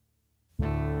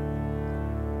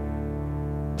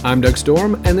I'm Doug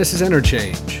Storm, and this is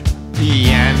Interchange. The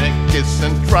anarchists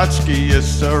and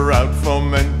Trotskyists are out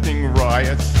fomenting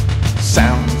riots.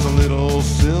 Sounds a little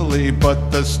silly, but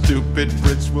the stupid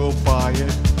Brits will buy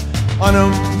it.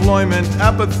 Unemployment,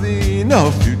 apathy,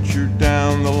 no future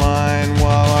down the line,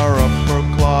 while our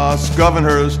upper-class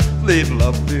governors lead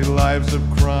lovely lives of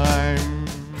crime.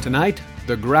 Tonight,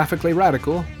 the graphically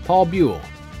radical Paul Buell.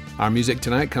 Our music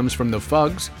tonight comes from the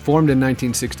Fugs, formed in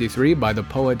 1963 by the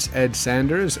poets Ed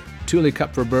Sanders, Tuli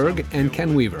Kupferberg, and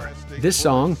Ken Weaver. This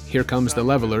song, Here Comes the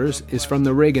Levelers, is from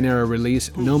the Reagan-era release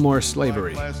No More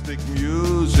Slavery. Plastic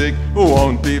music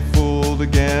won't be fooled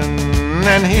again.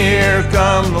 And here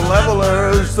come the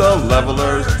levelers,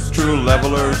 true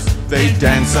levelers. They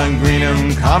dance on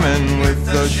Greenham Common with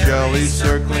the Shelley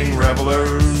circling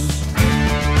revelers.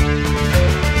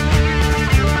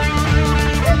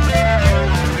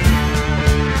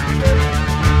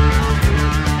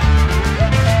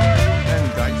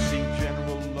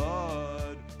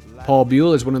 Paul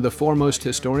Buell is one of the foremost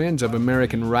historians of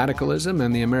American radicalism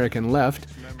and the American left,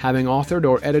 having authored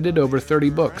or edited over 30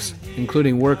 books,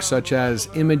 including works such as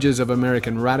Images of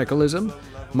American Radicalism,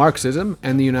 Marxism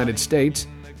and the United States,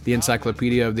 The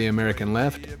Encyclopedia of the American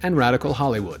Left, and Radical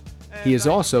Hollywood. He is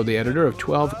also the editor of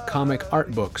 12 comic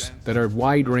art books that are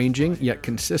wide-ranging yet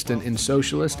consistent in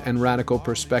socialist and radical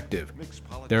perspective.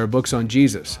 There are books on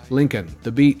Jesus, Lincoln,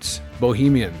 the Beats,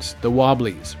 Bohemians, the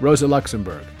Wobblies, Rosa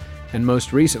Luxemburg, and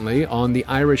most recently on the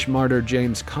Irish martyr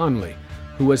James Connolly,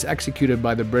 who was executed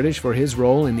by the British for his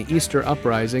role in the Easter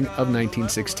Uprising of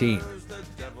 1916.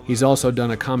 He's also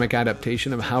done a comic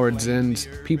adaptation of Howard Zinn's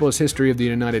People's History of the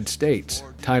United States,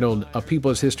 titled A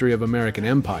People's History of American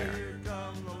Empire.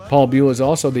 Paul Buell is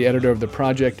also the editor of the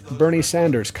project Bernie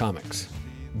Sanders Comics.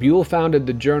 Buell founded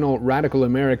the journal Radical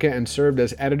America and served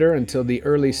as editor until the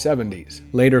early 70s,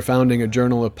 later founding a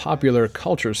journal of popular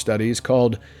culture studies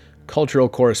called Cultural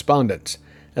Correspondence,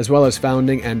 as well as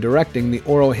founding and directing the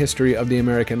Oral History of the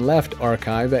American Left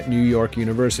archive at New York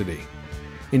University.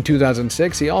 In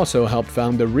 2006, he also helped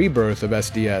found the rebirth of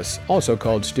SDS, also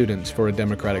called Students for a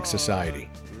Democratic Society.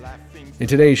 In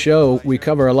today's show, we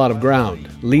cover a lot of ground,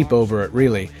 leap over it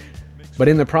really, but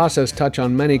in the process touch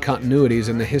on many continuities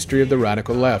in the history of the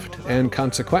radical left, and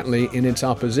consequently in its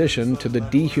opposition to the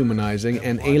dehumanizing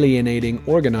and alienating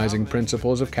organizing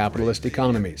principles of capitalist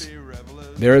economies.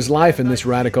 There is life in this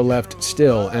radical left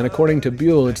still, and according to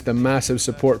Buell, it's the massive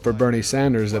support for Bernie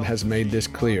Sanders that has made this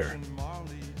clear.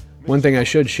 One thing I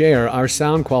should share, our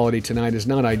sound quality tonight is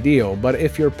not ideal, but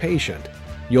if you're patient,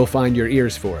 you'll find your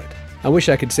ears for it. I wish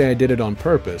I could say I did it on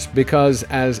purpose, because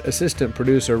as assistant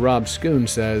producer Rob Schoon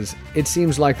says, it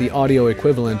seems like the audio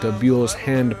equivalent of Buell's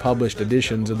hand-published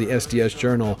editions of the SDS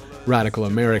journal Radical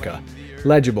America.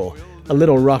 Legible, a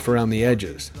little rough around the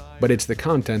edges, but it's the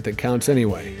content that counts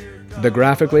anyway. The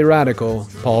graphically radical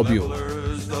Paul Buell.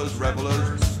 Those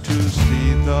revelers to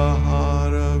see the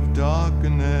heart of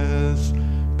darkness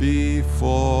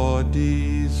before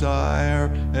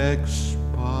desire expires.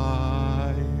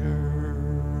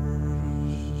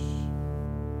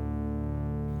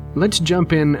 Let's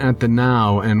jump in at the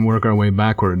now and work our way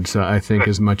backwards, I think,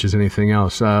 as much as anything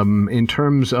else. In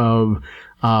terms of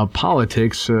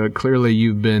politics, clearly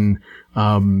you've been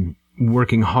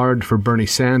working hard for Bernie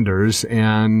Sanders,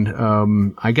 and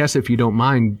I guess if you don't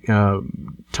mind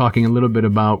talking a little bit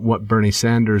about what Bernie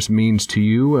Sanders means to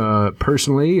you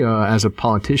personally, as a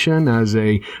politician, as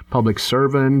a public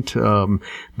servant,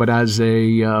 but as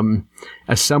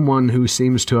someone who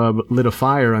seems to have lit a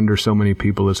fire under so many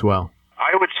people as well.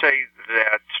 I would say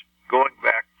that going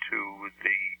back to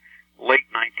the late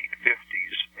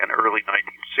 1950s and early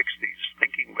 1960s,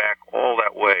 thinking back all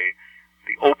that way,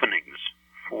 the openings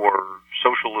for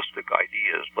socialistic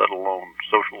ideas, let alone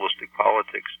socialistic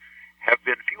politics, have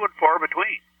been few and far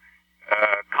between.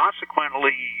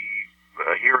 Consequently,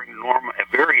 hearing a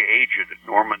very aged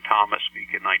Norman Thomas speak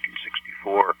in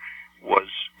 1964 was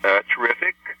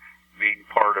terrific. Being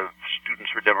part of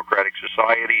Students for Democratic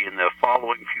Society in the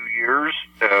following few years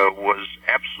was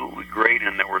absolutely great,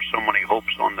 and there were so many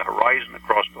hopes on the horizon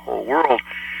across the whole world.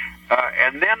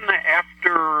 And then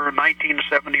after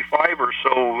 1975 or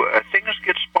so, things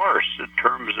get sparse in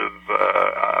terms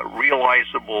of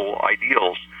realizable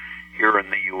ideals here in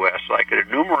the U.S. I could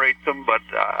enumerate them, but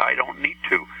I don't need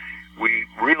to. We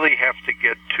really have to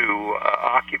get to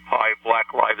Occupy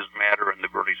Black Lives Matter and the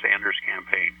Bernie Sanders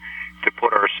campaign to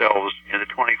put ourselves in the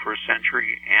 21st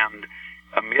century, and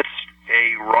amidst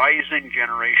a rising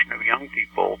generation of young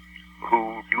people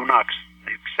who do not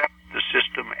accept the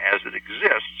system as it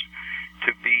exists,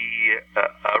 to be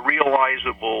a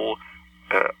realizable,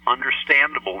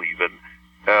 understandable even,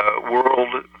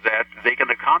 world that they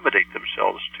can accommodate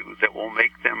themselves to.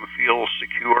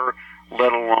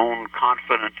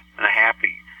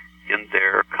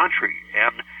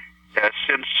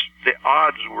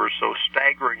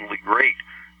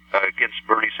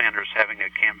 Sanders having a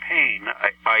campaign,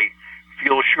 I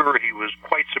feel sure he was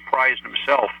quite surprised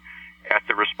himself at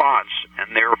the response,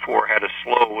 and therefore had a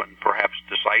slow and perhaps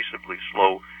decisively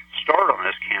slow start on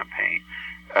his campaign.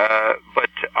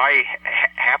 But I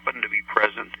happened to be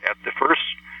present at the first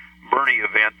Bernie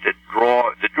event that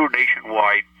drew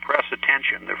nationwide press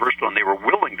attention, the first one they were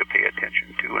willing to pay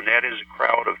attention to, and that is a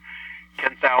crowd of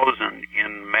 10,000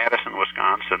 in Madison,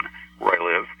 Wisconsin, where I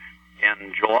live,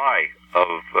 in July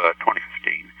of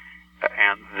 2015.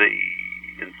 And the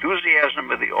enthusiasm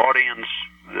of the audience,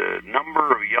 the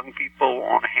number of young people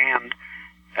on hand,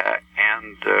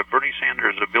 and Bernie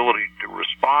Sanders' ability to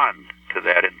respond to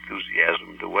that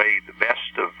enthusiasm the way the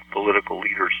best of political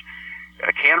leaders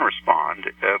can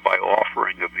respond, by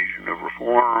offering a vision of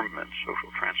reform and social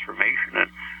transformation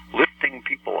and lifting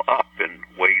people up in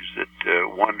ways that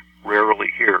one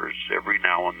rarely hears. Every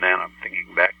now and then I'm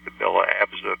thinking back to Bella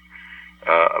Abzug,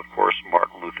 of course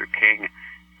Martin Luther King,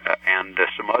 and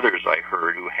some others I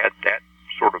heard who had that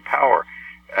sort of power.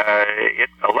 It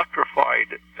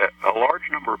electrified a large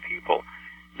number of people.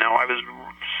 Now, I was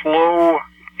slow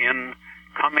in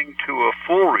coming to a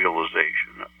full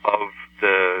realization of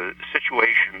the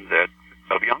situation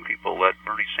of young people that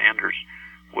Bernie Sanders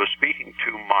was speaking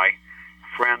to. My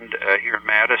friend here in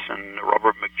Madison,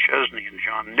 Robert McChesney, and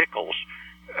John Nichols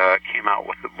came out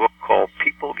with a book called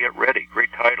People Get Ready,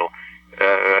 great title,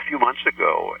 a few months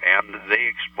ago, and they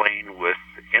explain with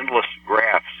endless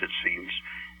graphs, it seems,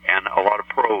 and a lot of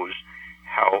prose,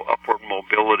 how upward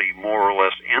mobility more or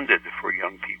less ended for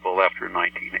young people after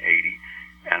 1980.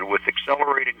 And with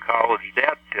accelerating college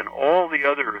debt and all the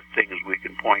other things we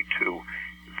can point to,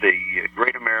 the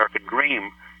great American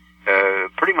dream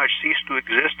pretty much ceased to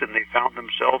exist, and they found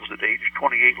themselves at age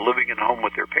 28 living at home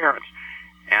with their parents,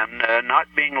 and not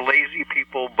being lazy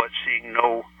people, but seeing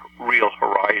no real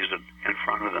horizon in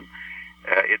front of them.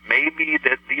 It may be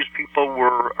that these people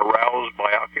were aroused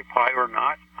by Occupy or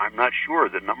not. I'm not sure.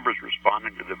 The numbers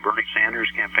responding to the Bernie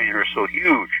Sanders campaign are so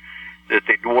huge that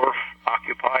they dwarf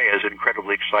Occupy, as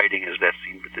incredibly exciting as that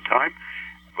seemed at the time,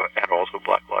 and also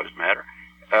Black Lives Matter.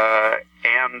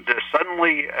 And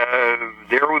suddenly,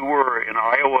 there we were in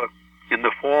Iowa in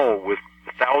the fall with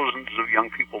thousands of young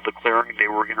people declaring they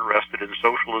were interested in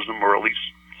socialism, or at least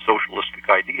socialistic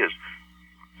ideas.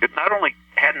 It not only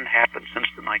hadn't happened since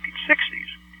the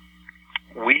 1960s,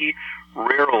 we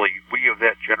of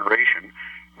that generation,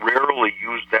 rarely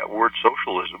used that word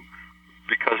socialism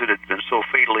because it had been so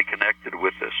fatally connected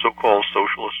with the so-called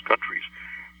socialist countries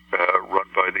run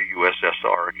by the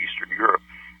USSR and Eastern Europe,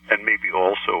 and maybe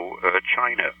also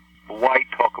China. Why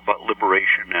talk about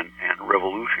liberation and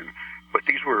revolution? But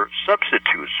these were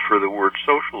substitutes for the word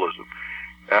socialism.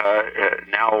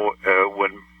 Now,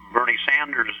 when Bernie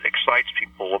Sanders excites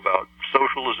people about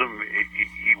socialism,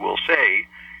 he will say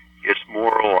it's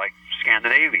more like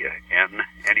Scandinavia. And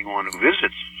anyone who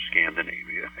visits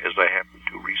Scandinavia, as I happened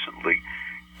to recently,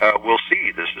 will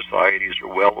see the societies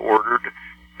are well ordered.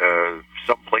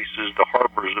 Some places, the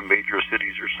harbors of major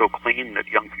cities are so clean that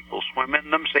young people swim in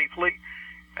them safely.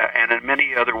 And in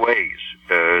many other ways.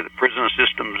 The prison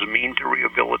systems mean to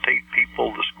rehabilitate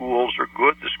people. The schools are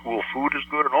good. The school food is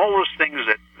good. And all those things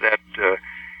that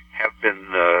have been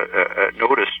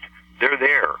noticed, they're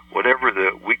there, whatever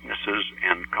the weaknesses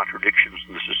and contradictions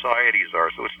in the societies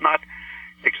are. So it's not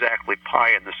exactly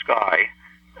pie in the sky,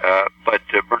 but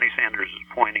Bernie Sanders is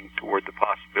pointing toward the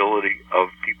possibility of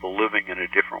people living in a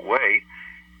different way.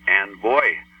 And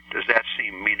boy, does that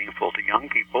seem meaningful to young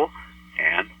people,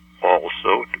 and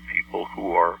also to people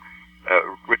who are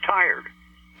retired,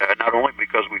 not only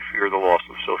because we fear the loss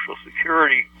of Social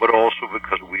Security, but also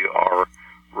because we are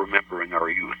remembering our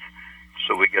youth.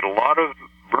 So we get a lot of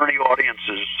Bernie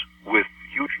audiences with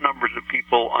huge numbers of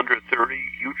people under 30,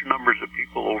 huge numbers of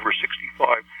people over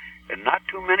 65, and not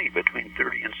too many between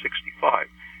 30 and 65.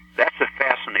 That's a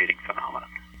fascinating phenomenon.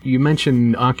 You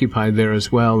mentioned Occupy there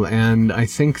as well, and I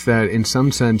think that in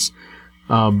some sense,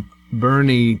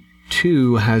 Bernie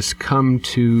too has come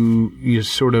to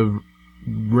sort of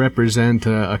represent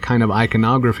a kind of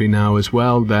iconography now as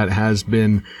well that has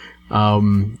been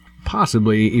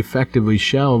possibly effectively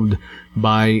shelved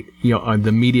by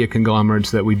the media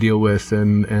conglomerates that we deal with,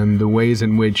 and the ways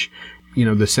in which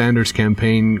the Sanders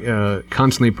campaign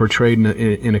constantly portrayed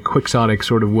in a quixotic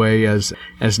sort of way as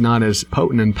not as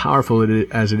potent and powerful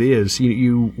as it is.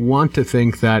 You want to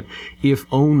think that if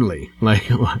only,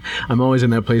 I'm always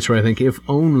in that place where I think if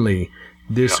only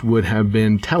this would have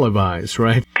been televised,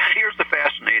 right? Here's the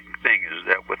fascinating thing, is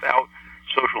that without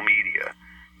social media,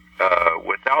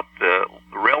 without the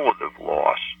relative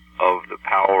loss of the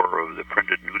power of the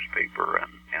printed newspaper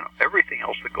and everything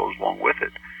else that goes along with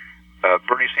it,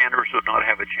 Bernie Sanders others would not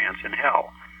have a chance in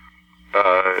hell.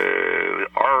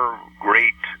 Our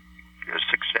great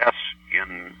success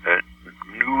in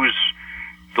news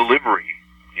delivery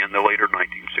in the later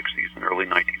 1960s and early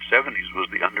 1970s was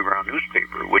the underground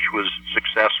newspaper, which was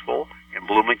successful in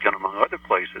Bloomington, among other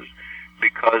places,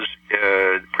 because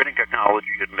printing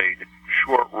technology had made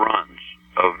short runs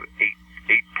of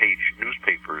eight-page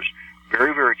newspapers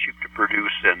very, very cheap to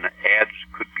produce, and ads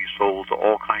could be sold to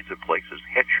all kinds of places.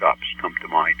 Head shops come to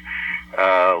mind,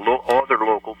 other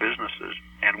local businesses.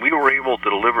 And we were able to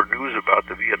deliver news about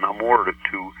the Vietnam War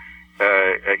to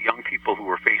young people who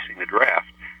were facing the draft,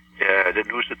 the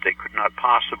news that they could not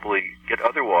possibly get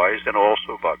otherwise, and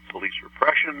also about police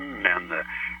repression and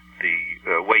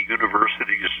the way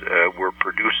universities were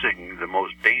producing the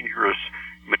most dangerous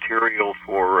material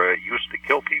for use to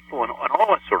kill people, and all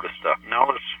that sort of stuff. Now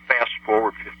let's fast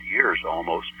forward 50 years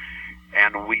almost,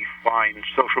 and we find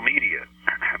social media,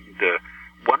 the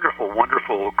wonderful,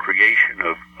 wonderful creation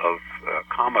of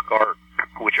comic art,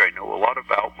 which I know a lot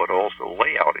about, but also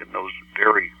layout in those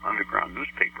very underground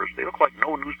newspapers. They look like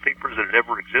no newspapers that had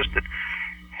ever existed,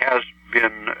 has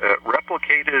been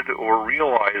replicated or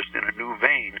realized in a new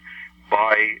vein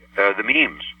by the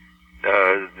memes.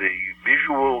 The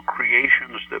visual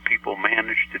creations that people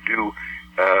manage to do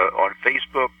on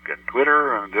Facebook and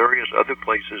Twitter and various other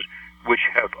places, which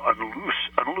have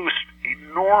unloosed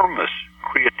enormous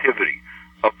creativity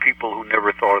of people who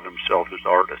never thought of themselves as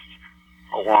artists,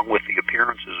 along with the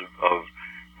appearances of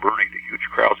burning to huge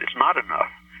crowds. It's not enough,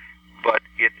 but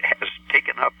it has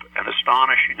taken up an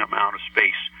astonishing amount of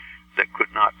space that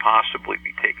could not possibly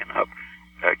be taken up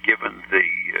given the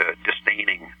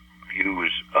disdaining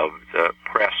views of the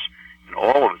press in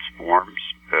all of its forms,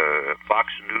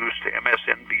 Fox News to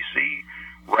MSNBC,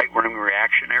 right-wing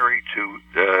reactionary to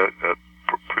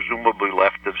presumably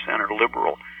left-of-center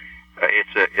liberal.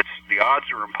 It's the odds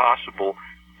are impossible,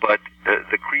 but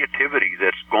the creativity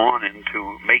that's gone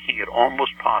into making it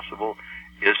almost possible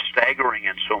is staggering,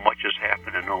 and so much has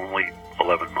happened in only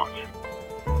 11 months.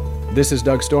 This is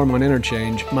Doug Storm on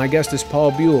Interchange. My guest is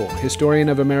Paul Buell, historian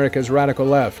of America's radical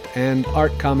left and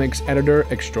art comics editor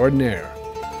extraordinaire.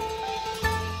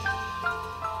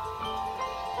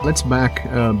 Let's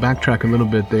backtrack a little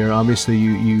bit there. Obviously,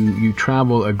 you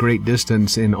travel a great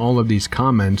distance in all of these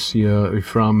comments,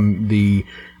 from the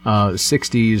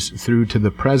 60s through to the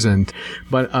present.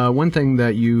 But one thing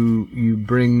that you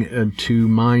bring to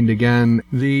mind again,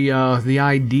 the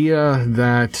idea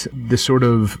that the sort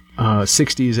of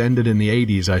 60s ended in the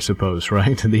 80s, I suppose,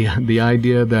 right? The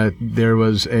idea that there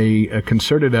was a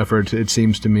concerted effort, it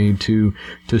seems to me, to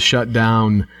shut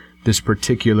down this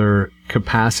particular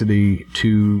capacity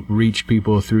to reach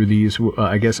people through these,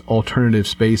 I guess, alternative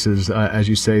spaces, as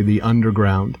you say, the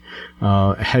underground,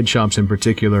 head shops in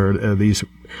particular, these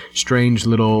strange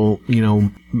little,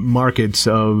 markets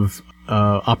of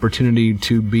opportunity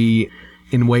to be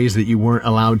in ways that you weren't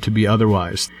allowed to be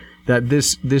otherwise. That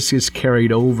this is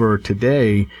carried over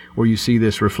today, where you see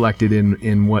this reflected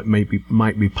in what might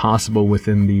be possible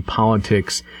within the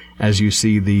politics, as you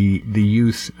see the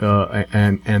youth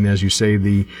and as you say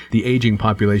the aging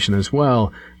population as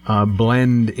well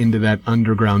blend into that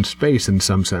underground space in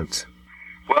some sense.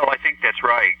 Well, I think that's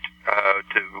right.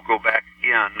 To go back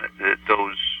again,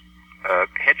 those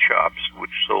head shops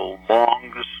which sold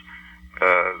longs,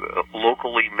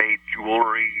 locally made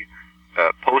jewelry,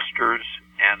 posters,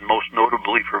 and most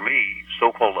notably for me,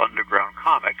 so-called underground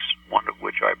comics, one of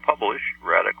which I published,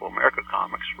 Radical America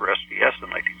Comics for SDS in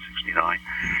 1969,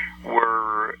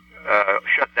 were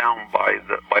shut down by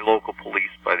local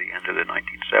police by the end of the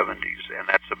 1970s, and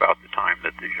that's about the time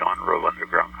that the genre of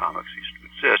underground comics ceased to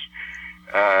exist.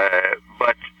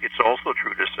 But it's also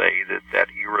true to say that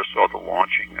era saw the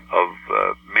launching of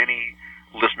many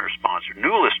new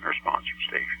listener-sponsored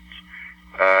stations,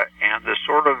 and the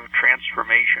sort of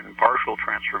partial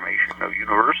transformation of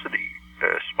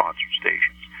university-sponsored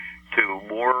stations to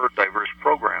more diverse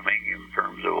programming in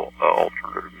terms of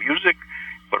alternative music,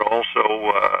 but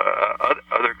also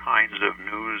other kinds of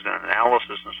news and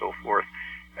analysis and so forth,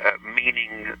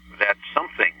 meaning that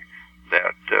something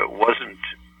that wasn't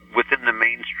within the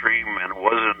mainstream and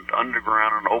wasn't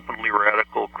underground and openly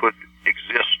radical could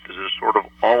exist as a sort of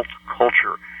alt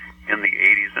culture in the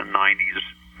 80s and 90s,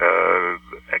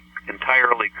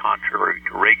 entirely contrary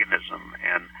to Reaganism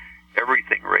and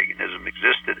everything Reaganism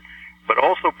existed, but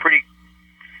also pretty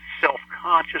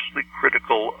self-consciously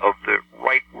critical of the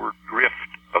rightward drift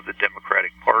of the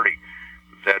Democratic Party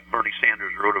that Bernie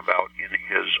Sanders wrote about in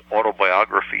his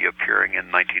autobiography appearing in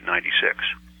 1996.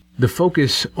 The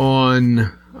focus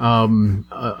on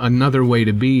another way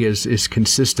to be is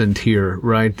consistent here,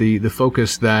 right? The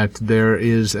focus that there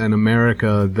is an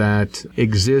America that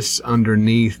exists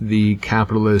underneath the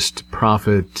capitalist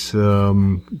profit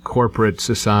corporate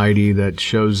society that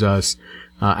shows us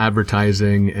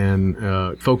advertising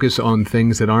and focus on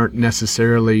things that aren't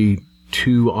necessarily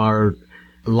to our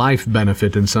life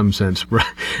benefit in some sense,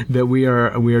 that we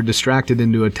are distracted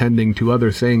into attending to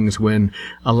other things when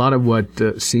a lot of what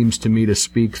seems to me to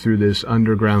speak through this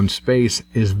underground space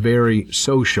is very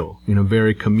social,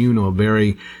 very communal,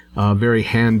 very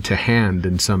hand to hand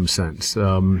in some sense.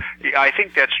 Yeah, I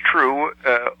think that's true,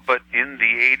 but in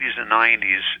the 80s and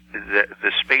 90s,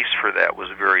 the space for that was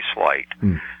very slight.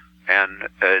 And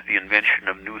the invention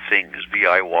of new things,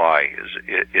 DIY,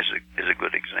 is a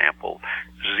good example.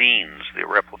 Zines, the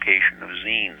replication of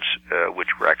zines, which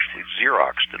were actually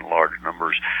Xeroxed in large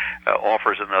numbers,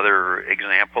 offers another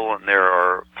example, and there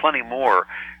are plenty more,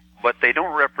 but they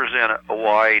don't represent a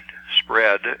wide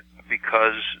spread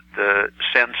because the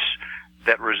sense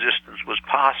that resistance was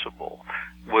possible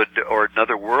or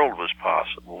another world was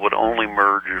possible would only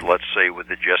merge, let's say, with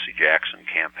the Jesse Jackson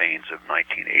campaigns of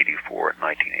 1984 and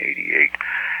 1988,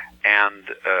 and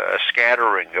a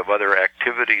scattering of other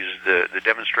activities. The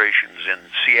demonstrations in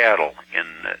Seattle in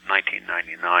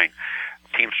 1999,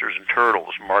 Teamsters and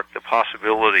Turtles, marked the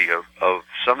possibility of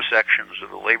some sections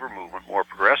of the labor movement, more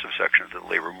progressive sections of the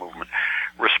labor movement,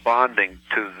 responding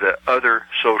to the other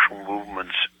social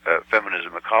movements,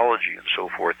 feminism, ecology, and so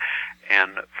forth,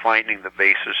 and finding the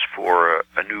basis for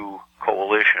a new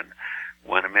coalition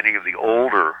when many of the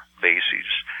older bases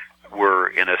were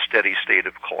in a steady state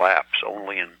of collapse.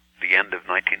 Only in the end of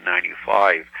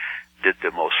 1995 did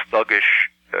the most thuggish,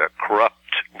 corrupt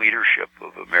leadership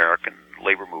of American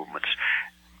labor movements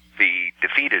be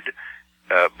defeated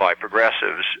by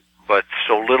progressives, but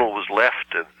so little was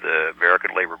left of the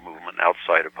American labor movement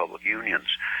outside of public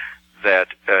unions that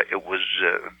it was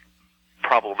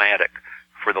problematic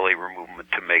for the labor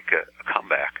movement to make a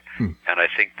comeback. And I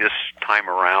think this time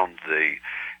around, the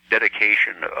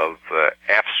dedication of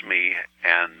AFSCME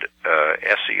and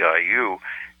SEIU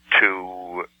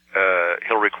to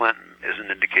Hillary Clinton is an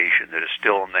indication that it's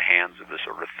still in the hands of the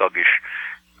sort of thuggish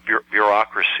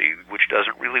bureaucracy, which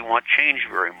doesn't really want change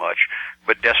very much,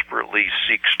 but desperately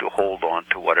seeks to hold on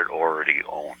to what it already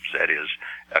owns, that is,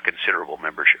 a considerable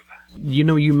membership.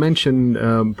 You mentioned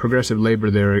progressive labor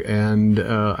there, and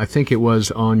I think it was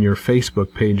on your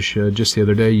Facebook page just the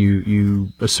other day you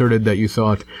asserted that you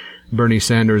thought Bernie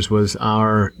Sanders was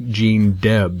our Gene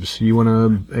Debs. You want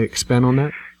to expand on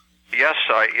that? Yes,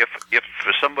 if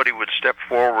somebody would step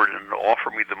forward and offer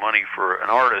me the money for an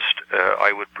artist,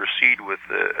 I would proceed with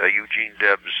a Eugene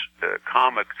Debs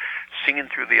comic, Singing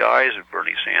Through the Eyes of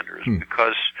Bernie Sanders,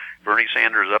 because Bernie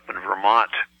Sanders up in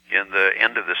Vermont in the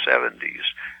end of the 70s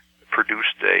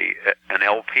produced an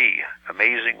LP,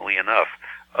 amazingly enough,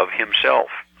 of himself,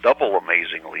 double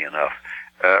amazingly enough,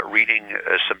 reading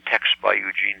some text by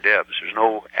Eugene Debs. There's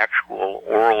no actual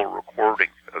oral recording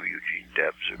of Eugene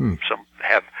Debs. Some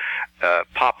have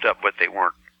popped up, but they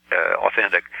weren't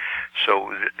authentic.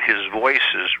 So his voice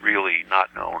is really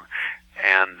not known.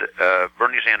 And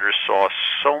Bernie Sanders saw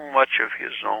so much of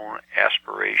his own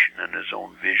aspiration and his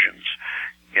own visions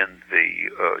in the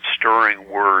stirring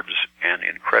words and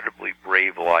incredibly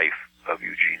brave life of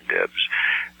Eugene Debs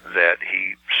that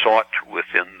he sought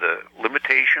within the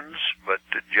limitations, but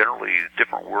generally a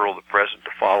different world of the present,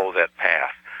 to follow that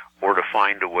path or to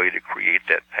find a way to create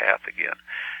that path again.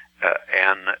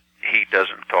 And he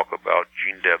doesn't talk about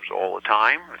Gene Debs all the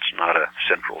time. It's not a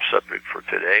central subject for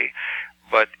today,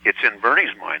 but it's in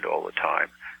Bernie's mind all the time.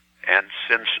 And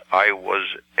since I was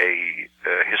a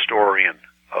historian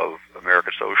of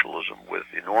American socialism with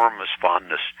enormous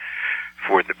fondness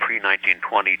for the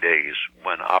pre-1920 days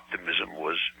when optimism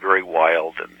was very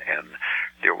wild and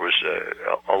there was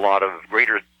a lot of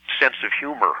greater sense of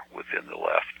humor within the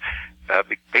left,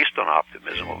 based on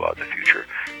optimism about the future,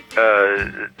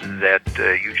 that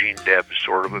Eugene Debs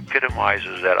sort of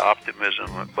epitomizes that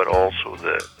optimism, but also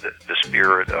the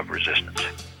spirit of resistance.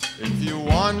 If you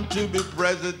want to be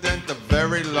president a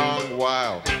very long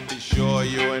while, be sure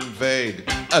you invade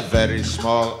a very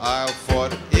small aisle, for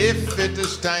if it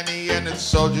is tiny and its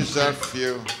soldiers are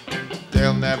few,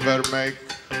 they'll never make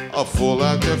a fool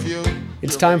out of you.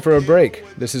 It's time for a break.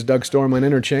 This is Doug Storm on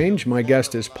Interchange. My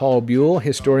guest is Paul Buell,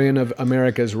 historian of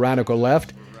America's radical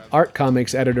left, art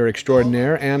comics editor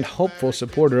extraordinaire, and hopeful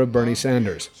supporter of Bernie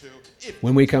Sanders.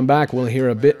 When we come back, we'll hear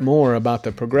a bit more about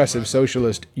the progressive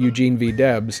socialist Eugene V.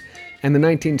 Debs and the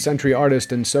 19th century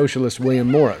artist and socialist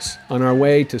William Morris on our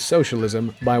way to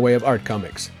socialism by way of art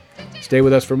comics. Stay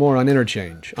with us for more on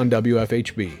Interchange on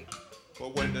WFHB. But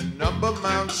But when the number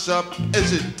mounts up,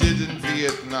 as it did in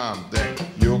Vietnam, then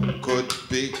you could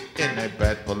be in a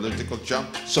bad political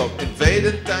jump. So invade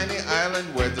a tiny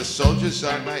island where the soldiers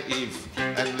are naive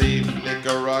and leave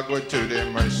Nicaragua to their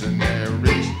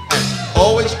mercenaries. And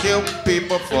always kill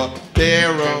people for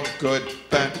their own good.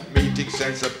 Ban meetings,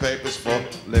 censor papers for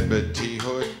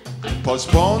libertyhood.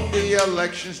 Postpone the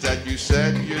elections that you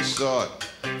said you sought.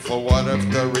 For what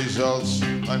if the results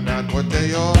are not what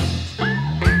they ought?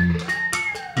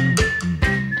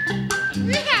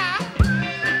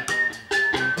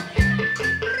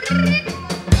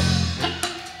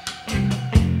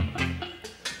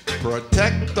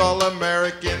 Protect all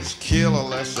Americans, kill a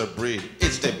lesser breed.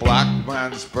 It's the black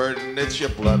man's burden, it's your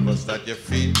bloodlust at your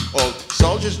feet. Old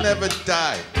soldiers never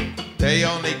die, they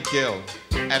only kill.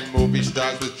 And movie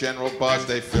stars with general bars,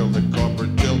 they fill the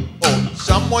corporate bill. Oh,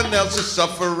 someone else's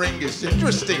suffering is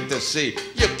interesting to see.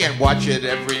 You can watch it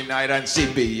every night on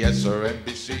CBS or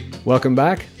NBC. Welcome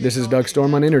back. This is Doug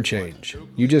Storm on Interchange.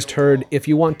 You just heard If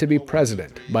You Want to Be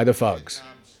President by the Fugs.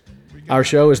 Our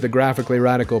show is the graphically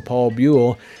radical Paul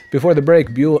Buell. Before the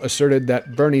break, Buell asserted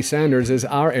that Bernie Sanders is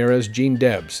our era's Gene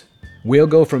Debs. We'll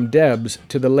go from Debs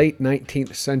to the late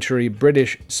 19th century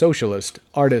British socialist,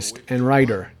 artist, and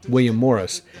writer William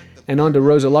Morris, and on to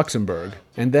Rosa Luxemburg,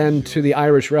 and then to the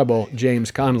Irish rebel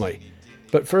James Connolly.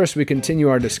 But first, we continue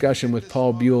our discussion with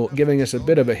Paul Buell, giving us a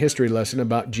bit of a history lesson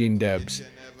about Gene Debs,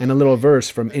 and a little verse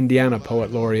from Indiana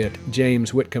poet laureate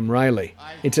James Whitcomb Riley.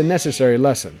 It's a necessary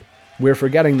lesson. We're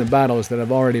forgetting the battles that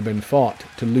have already been fought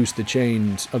to loose the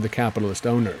chains of the capitalist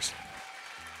owners.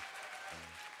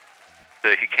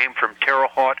 He came from Terre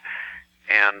Haute,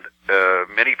 and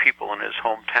many people in his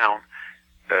hometown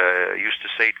used to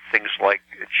say things like,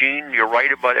 "Gene, you're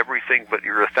right about everything, but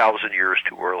you're 1,000 years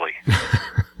too early."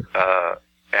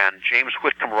 And James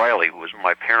Whitcomb Riley was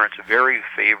my parents' very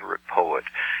favorite poet,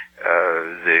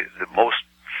 the most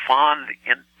fond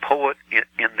poet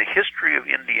in the history of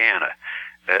Indiana.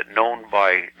 Known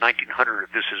by 1900,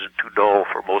 if this isn't too dull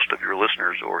for most of your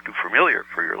listeners or too familiar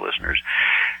for your listeners,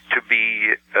 to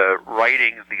be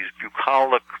writing these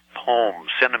bucolic poems,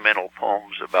 sentimental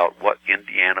poems about what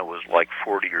Indiana was like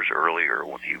 40 years earlier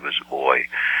when he was a boy,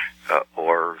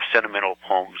 or sentimental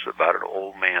poems about an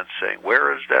old man saying,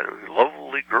 "Where is that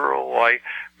lovely girl I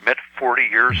met 40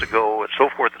 years ago," and so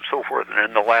forth and so forth. And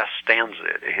in the last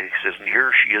stanza, he says, "And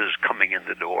here she is coming in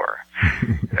the door."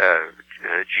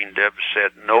 Gene Debs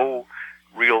said, "No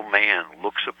real man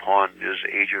looks upon his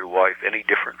aged wife any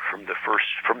different from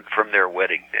from their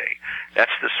wedding day."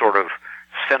 That's the sort of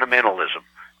sentimentalism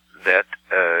that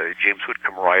James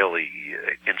Whitcomb Riley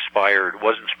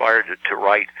was inspired to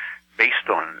write based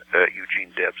on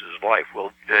Eugene Debs' life.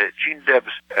 Well, Gene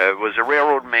Debs was a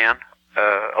railroad man,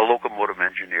 a locomotive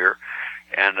engineer,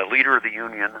 and a leader of the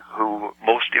Union who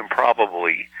most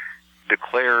improbably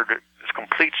declared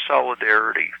complete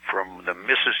solidarity from the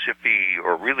Mississippi,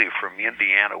 or really from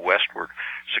Indiana westward,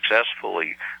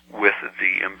 successfully with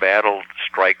the embattled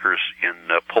strikers in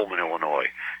Pullman, Illinois,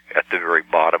 at the very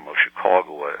bottom of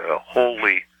Chicago, a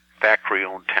wholly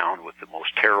factory-owned town with the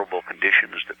most terrible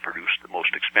conditions that produced the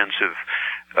most expensive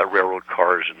railroad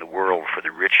cars in the world for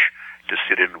the rich to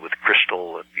sit in with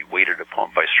crystal and be waited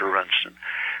upon by servants, and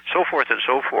so forth and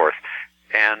so forth.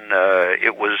 And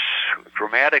it was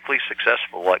dramatically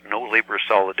successful, like no labor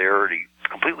solidarity,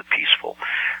 completely peaceful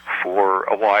for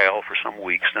a while, for some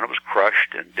weeks. Then it was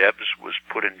crushed, and Debs was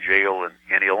put in jail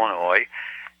in Illinois.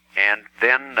 And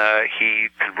then he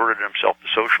converted himself to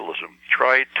socialism,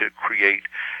 tried to create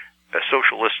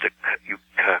socialistic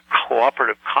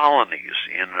cooperative colonies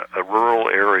in rural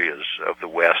areas of the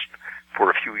West. For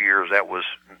a few years, that was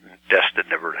destined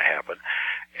never to happen.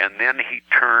 And then he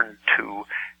turned to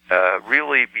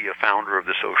really be a founder of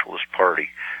the Socialist Party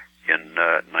in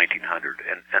 1900.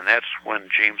 And that's when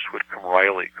James Whitcomb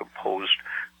Riley composed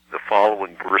the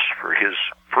following verse for his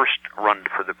first run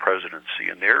for the presidency.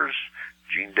 And there's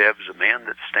Gene Debs, a man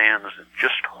that stands and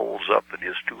just holds up in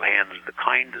his two hands the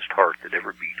kindest heart that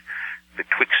ever beat,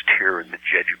 betwixt here and the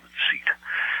judgment seat.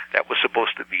 That was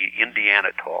supposed to be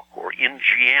Indiana talk, or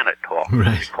Indiana talk,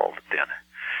 as they called it then.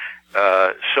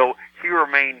 So he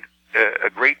remained a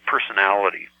great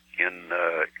personality in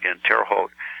Terre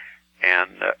Haute, and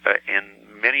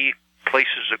in many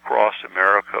places across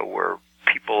America where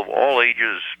people of all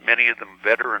ages, many of them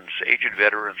aged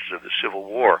veterans of the Civil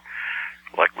War,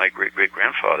 like my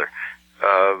great-great-grandfather,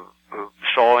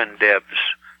 saw in Debs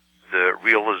the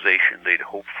realization they'd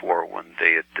hoped for when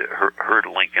they had heard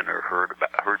Lincoln or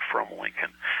heard from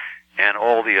Lincoln, and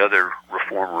all the other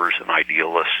reformers and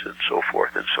idealists and so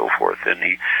forth and so forth. And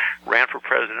he ran for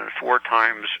president 4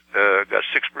 times, got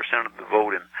 6% of the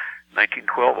vote in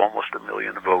 1912, almost 1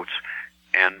 million votes,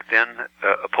 and then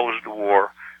opposed the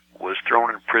war, was thrown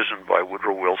in prison by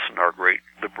Woodrow Wilson, our great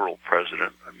liberal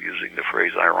president. I'm using the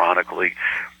phrase ironically,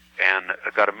 and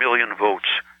got 1 million votes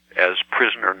as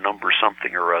prisoner number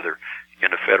something or other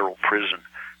in a federal prison.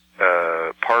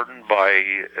 Pardoned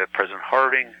by President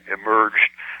Harding,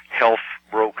 emerged, health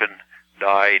broken,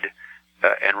 died,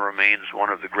 and remains one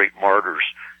of the great martyrs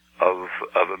of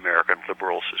American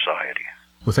liberal society.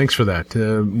 Well, thanks for that.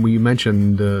 You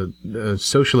mentioned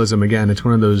socialism again. It's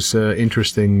one of those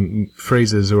interesting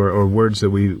phrases or words that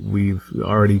we've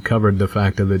already covered, the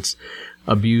fact of its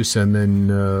abuse, and then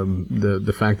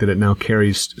the fact that it now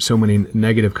carries so many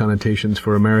negative connotations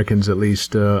for Americans, at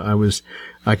least.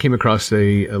 I came across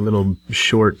a little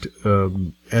short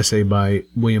essay by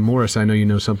William Morris. I know you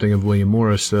know something of William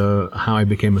Morris, How I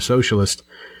Became a Socialist.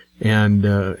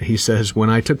 And he says,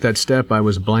 when I took that step, I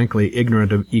was blankly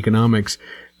ignorant of economics,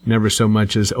 never so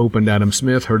much as opened Adam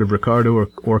Smith, heard of Ricardo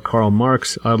or Karl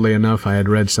Marx. Oddly enough, I had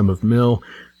read some of Mill,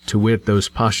 to wit, those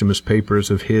posthumous papers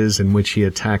of his in which he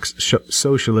attacks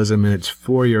socialism in its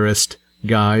Fourierist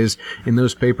guise. In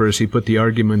those papers, he put the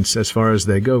arguments as far as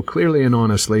they go clearly and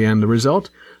honestly, and the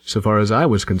result, so far as I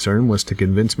was concerned, was to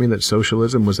convince me that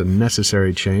socialism was a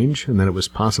necessary change and that it was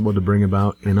possible to bring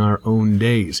about in our own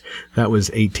days. That was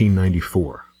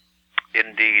 1894.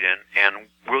 Indeed, and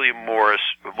William Morris,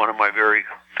 one of my very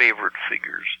favorite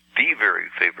figures, the very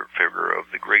favorite figure of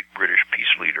the great British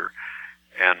peace leader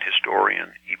and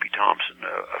historian E.P. Thompson,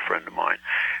 a friend of mine.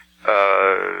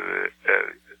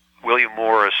 William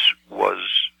Morris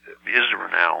is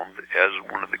renowned as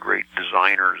one of the great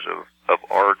designers of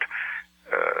art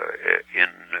in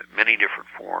many different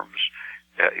forms.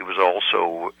 He was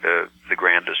also the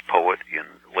grandest poet in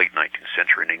late 19th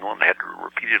century in England, had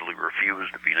repeatedly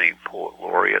refused to be named poet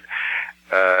laureate.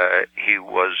 He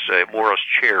was Morris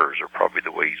chairs are probably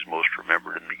the way he's most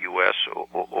remembered in the U.S.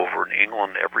 Over in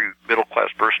England, every middle-class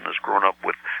person has grown up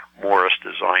with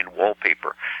Morris-designed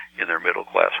wallpaper in their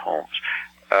middle-class homes.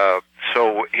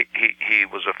 So he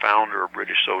was a founder of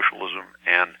British socialism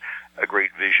and a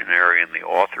great visionary and the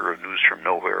author of News from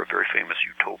Nowhere, a very famous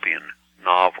utopian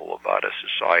novel about a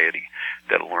society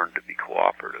that learned to be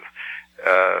cooperative.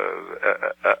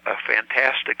 A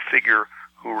fantastic figure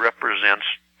who represents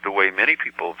the way many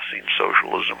people have seen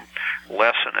socialism,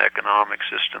 less an economic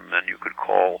system than you could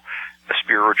call a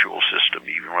spiritual system.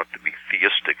 You don't have to be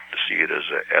theistic to see it as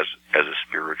a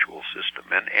spiritual system.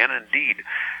 And indeed,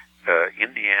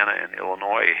 Indiana and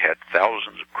Illinois had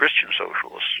thousands of Christian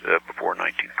socialists before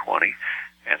 1920,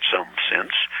 and some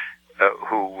since,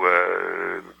 who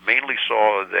mainly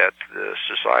saw that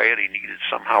society needed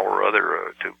somehow or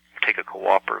other to take a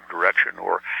cooperative direction,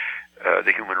 or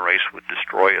the human race would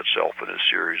destroy itself in a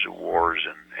series of wars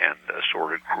and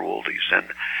assorted cruelties. And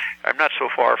I'm not so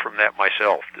far from that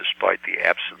myself, despite the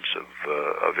absence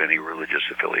of any religious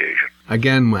affiliation.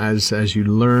 Again, as you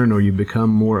learn or you become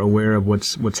more aware of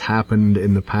what's happened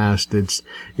in the past, it's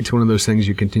one of those things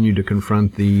you continue to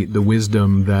confront the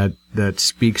wisdom that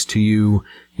speaks to you,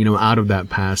 out of that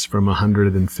past from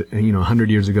 100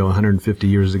 years ago, 150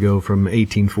 years ago, from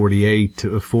 1848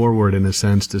 to forward, in a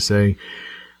sense, to say,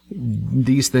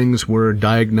 these things were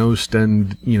diagnosed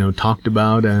and, talked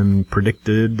about and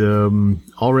predicted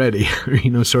already,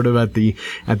 sort of at the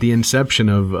inception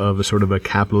of a sort of a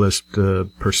capitalist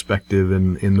perspective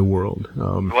in the world.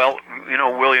 Well,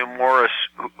 William Morris,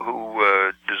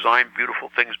 who designed beautiful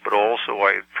things, but also,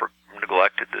 I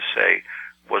neglected to say,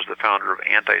 was the founder of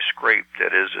Anti-Scrape,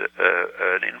 that is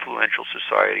an influential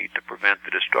society to prevent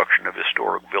the destruction of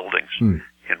historic buildings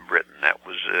in Britain. That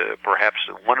was perhaps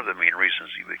one of the main reasons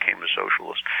he became a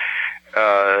socialist.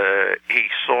 He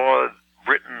saw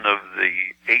Britain of the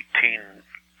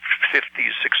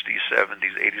 1850s, 60s,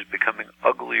 70s, 80s becoming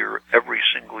uglier every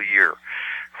single year,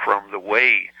 from the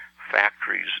way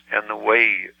factories and the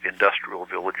way industrial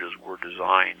villages were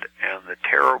designed and the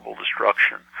terrible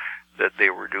destruction that they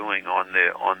were doing on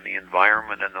the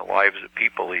environment and the lives of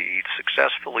people. He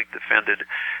successfully defended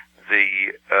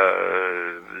the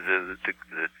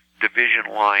division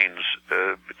lines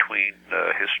between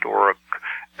historic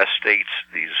estates,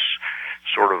 these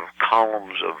sort of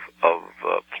columns of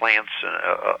plants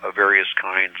of various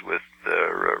kinds with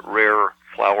rare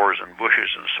flowers and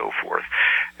bushes and so forth.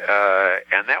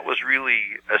 And that was really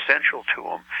essential to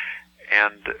him.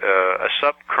 And a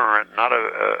subcurrent, not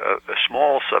a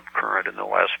small subcurrent in the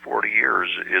last 40 years,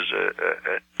 is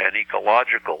an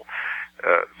ecological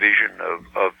vision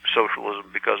of socialism,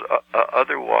 because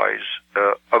otherwise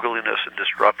ugliness and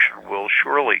destruction will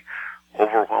surely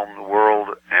overwhelm the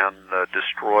world and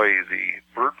destroy the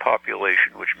bird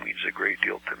population, which means a great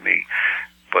deal to me.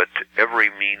 but every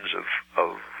means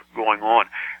of going on.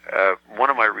 One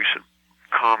of my recent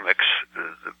comics,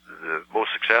 the most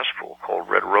successful, called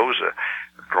Red Rosa,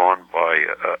 drawn by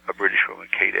a British woman,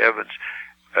 Kate Evans,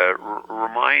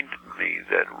 remind me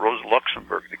that Rosa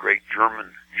Luxemburg, the great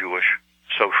German Jewish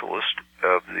socialist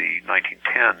of the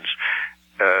 1910s,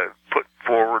 put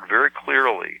forward very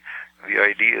clearly the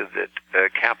idea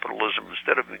that capitalism,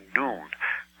 instead of being doomed,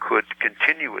 could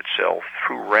continue itself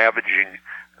through ravaging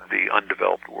the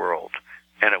undeveloped world,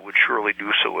 and it would surely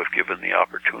do so if given the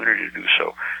opportunity to do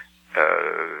so.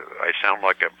 I sound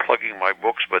like I'm plugging my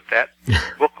books, but that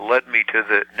book led me to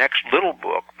the next little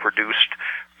book produced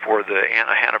for the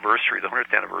anniversary, the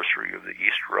 100th anniversary of the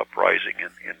Easter Uprising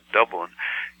in Dublin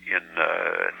in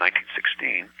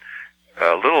 1916.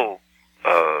 A little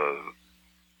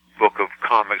book of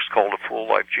comics called A Full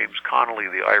Life, James Connolly,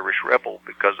 the Irish Rebel,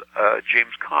 because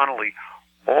James Connolly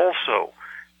also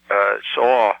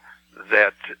saw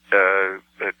that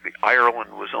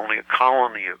Ireland was only a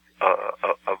colony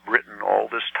of Britain all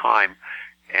this time,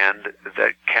 and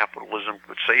that capitalism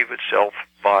could save itself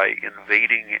by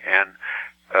invading and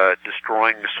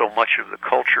destroying so much of the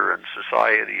culture and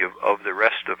society of the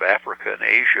rest of Africa and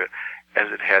Asia as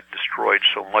it had destroyed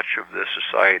so much of the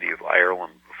society of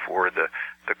Ireland before the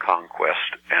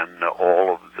conquest, and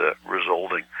all of the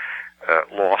resulting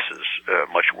losses,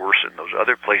 much worse in those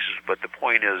other places. But the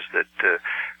point is that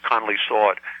Connolly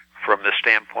saw it from the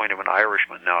standpoint of an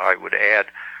Irishman. Now, I would add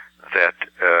that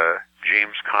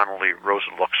James Connolly,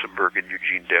 Rosa Luxemburg, and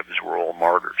Eugene Debs were all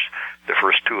martyrs. The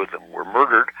first two of them were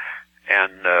murdered,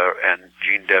 and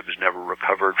Gene Debs never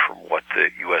recovered from what the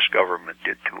U.S. government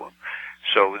did to him.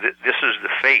 So this is the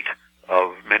fate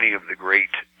of many of the great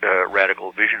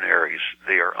radical visionaries.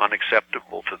 They are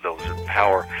unacceptable to those in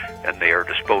power, and they are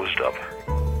disposed of.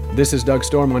 This is Doug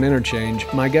Storm on Interchange.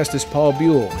 My guest is Paul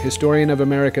Buell, historian of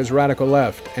America's radical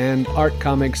left and art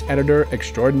comics editor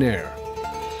extraordinaire.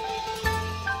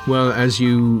 Well, as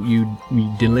you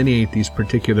delineate these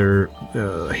particular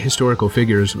historical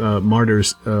figures,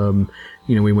 martyrs,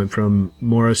 we went from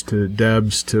Morris to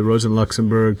Debs to Rosa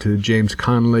Luxemburg to James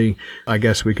Connolly. I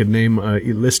guess we could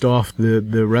list off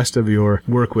the rest of your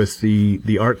work with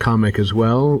the art comic as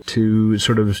well, to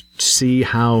sort of see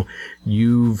how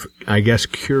you've, I guess,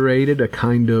 curated a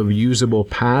kind of usable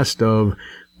past of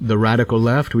the radical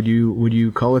left. Would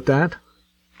you call it that?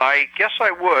 I guess I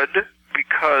would,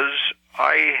 because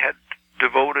I had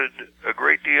devoted a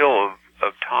great deal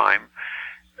of time,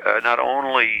 not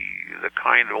only the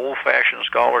kind of old-fashioned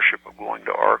scholarship of going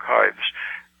to archives,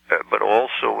 but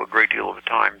also a great deal of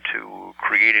time to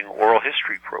creating oral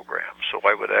history programs. So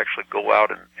I would actually go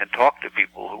out and talk to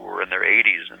people who were in their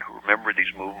 80s and who remembered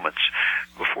these movements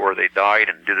before they died,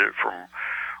 and did it from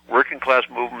working class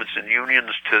movements and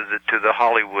unions to the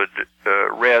Hollywood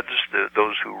Reds,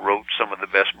 those who wrote some of the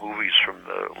best movies from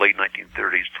the late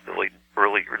 1930s to the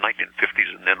early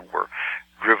 1950s, and then were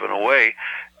driven away.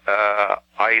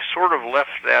 I sort of left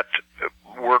that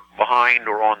work behind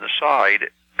or on the side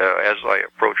as I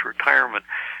approached retirement,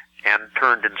 and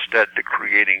turned instead to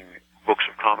creating books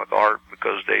of comic art,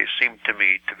 because they seemed to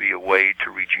me to be a way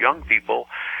to reach young people,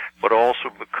 but also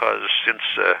because since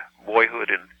boyhood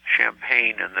in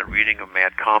Champaign and the reading of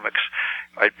Mad Comics,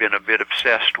 I'd been a bit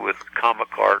obsessed with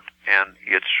comic art and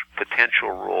its potential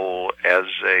role as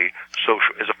a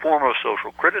form of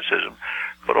social criticism,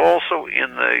 but also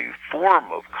in the form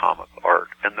of comic art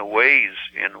and the ways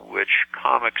in which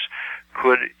comics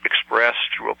could express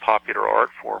through a popular art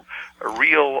form a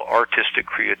real artistic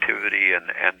creativity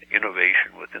and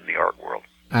innovation within the art world.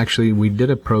 Actually, we did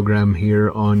a program here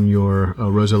on your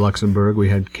Rosa Luxemburg. We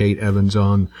had Kate Evans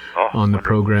on the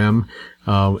program.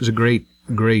 It was a great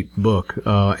book.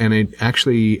 And it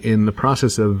actually, in the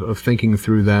process of thinking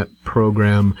through that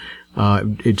program,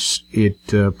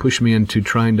 it pushed me into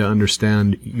trying to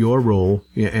understand your role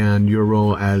and your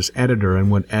role as editor,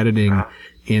 and what editing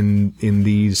in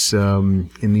these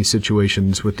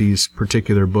situations with these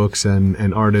particular books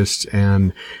and artists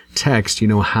and text,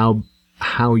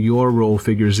 how your role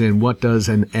figures in. What does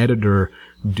an editor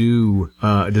do?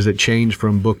 Does it change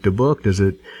from book to book? Does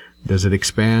it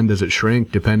expand? Does it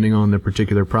shrink depending on the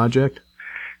particular project?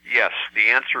 Yes,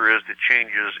 the answer is it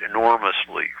changes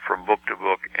enormously from book to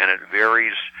book, and it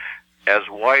varies as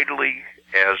widely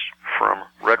as from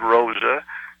Red Rosa,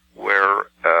 where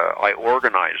I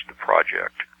organized the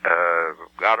project,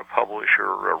 got a publisher,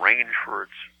 arranged for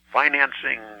its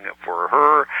financing for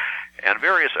her, and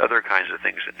various other kinds of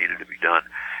things that needed to be done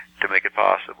to make it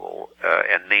possible,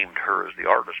 and named her as the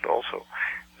artist also.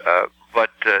 But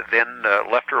then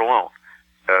left her alone,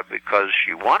 because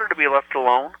she wanted to be left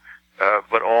alone,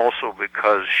 but also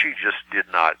because she just did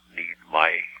not need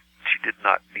she did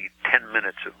not need 10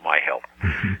 minutes of my help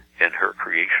in her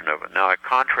creation of it. Now I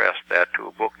contrast that to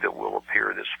a book that will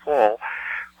appear this fall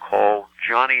called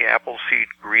Johnny Appleseed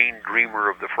Green, Dreamer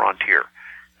of the Frontier.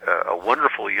 A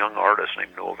wonderful young artist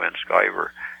named Noah Van Sciver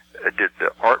did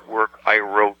the artwork. I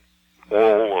wrote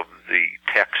all of the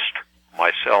text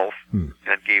myself and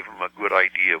gave him a good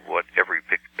idea of what every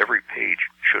page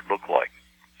should look like.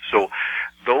 So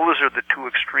those are the two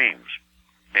extremes.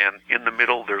 And in the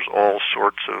middle, there's all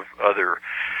sorts of other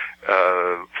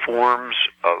forms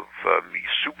of me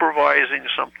supervising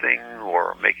something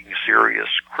or making serious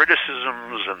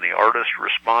criticisms, and the artist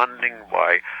responding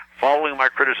by following my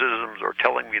criticisms or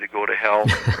telling me to go to hell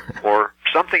or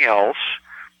something else.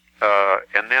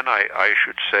 And then I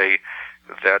should say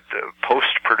that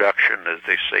post-production, as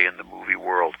they say in the movie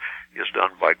world, is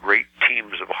done by great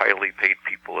teams of highly paid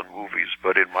people in movies,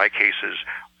 but in my cases,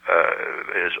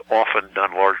 is often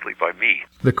done largely by me.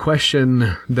 The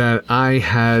question that I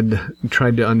had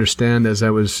tried to understand as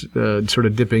I was sort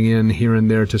of dipping in here and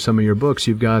there to some of your books,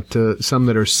 you've got some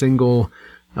that are single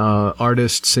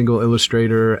artist, single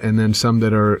illustrator, and then some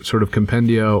that are sort of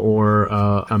compendia or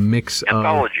a mix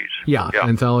anthologies.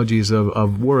 Anthologies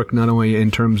of work, not only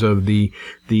in terms of the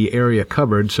area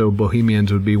covered. So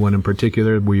Bohemians would be one in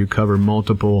particular, where you cover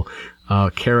multiple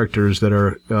characters that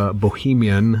are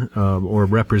bohemian or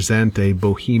represent a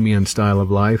bohemian style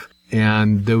of life,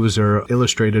 and those are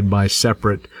illustrated by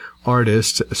separate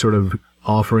artists, sort of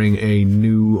offering a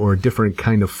new or different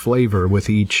kind of flavor with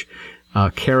each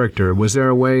character. Was there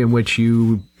a way in which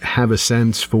you have a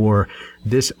sense for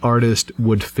this artist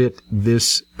would fit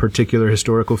this particular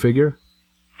historical figure?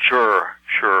 Sure.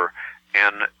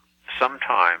 And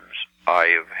sometimes I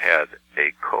have had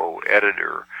a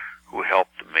co-editor who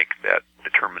helped to make that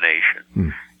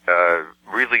determination.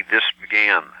 Really, this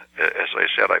began, as I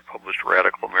said, I published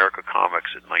Radical America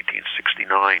Comics in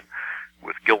 1969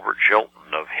 with Gilbert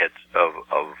Shelton of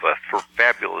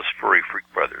fabulous Furry Freak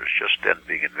Brothers, just then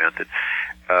being invented.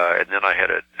 And then I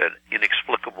had an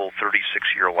inexplicable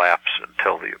 36-year lapse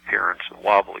until the appearance of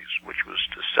Wobblies, which was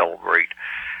to celebrate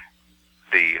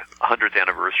the 100th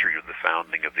anniversary of the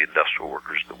founding of the Industrial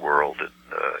Workers of the World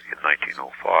in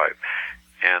 1905.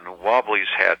 And Wobblies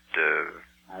had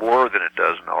more than a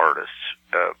dozen artists,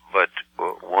 but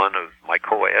one of my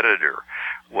co-editor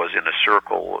was in a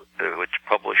circle which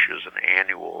publishes an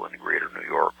annual in Greater New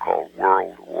York called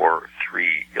World War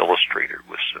III Illustrated,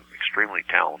 with some extremely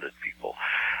talented people.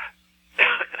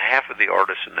 And half of the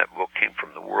artists in that book came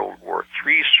from the World War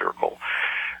III circle,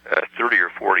 30 or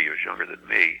 40 years younger than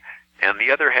me, and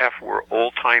the other half were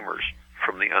old-timers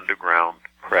from the underground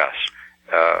press,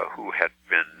 who had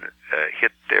been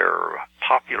hit their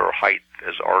popular height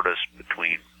as artists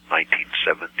between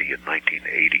 1970 and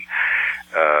 1980,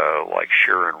 like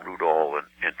Sharon Rudall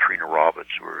and Trina Robbins,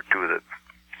 who were two of the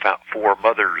four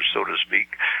mothers, so to speak,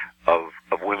 of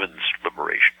women's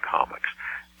liberation comics.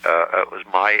 It was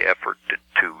my effort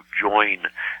to join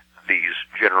these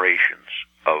generations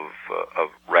of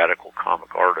radical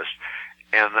comic artists,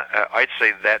 and I'd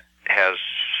say that has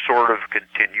sort of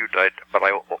continued, but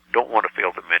I don't want to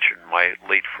fail to mention my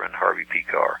late friend Harvey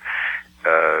Pekar,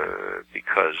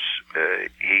 because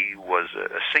he was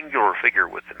a singular figure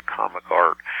within comic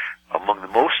art, among the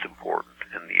most important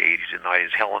in the 80s and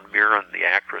 90s. Helen Mirren, the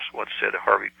actress, once said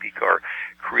Harvey Pekar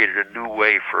created a new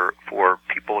way for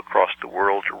people across the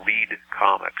world to read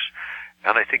comics.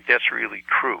 And I think that's really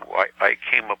true. I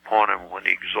came upon him when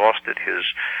he exhausted his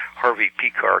Harvey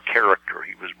Pekar character.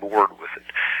 He was bored with it,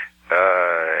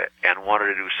 and wanted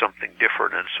to do something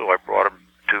different. And so I brought him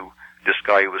to this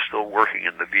guy who was still working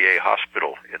in the VA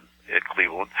hospital in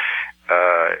Cleveland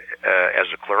as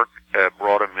a clerk,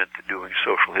 brought him into doing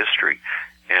social history.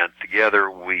 And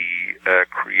together we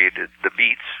created The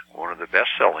Beats, one of the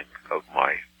best-selling of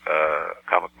my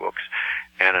comic books,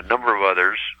 and a number of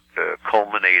others,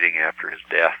 culminating after his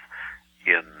death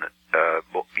in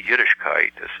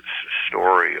Yiddishkeit, a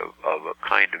story of a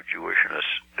kind of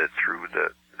Jewishness through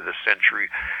the century,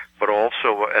 but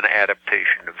also an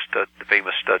adaptation of the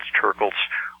famous Studs Terkel's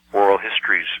oral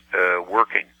histories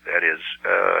working, that is,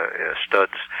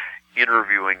 Studs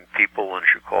interviewing people in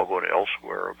Chicago and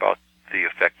elsewhere about the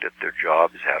effect that their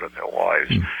jobs had on their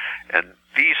lives. And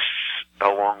these,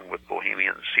 along with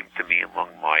Bohemians, seem to me among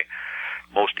my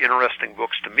most interesting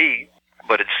books to me,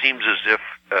 but it seems as if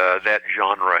that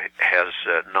genre has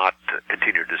not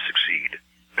continued to succeed.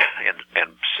 And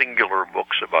singular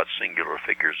books about singular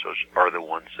figures are the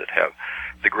ones that have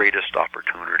the greatest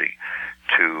opportunity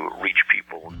to reach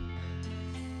people.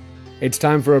 It's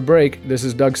time for a break. This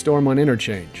is Doug Storm on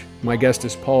Interchange. My guest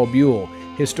is Paul Buell.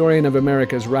 historian of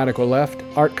America's radical left,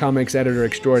 art comics editor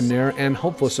extraordinaire, and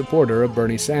hopeful supporter of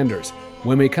Bernie Sanders.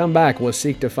 When we come back, we'll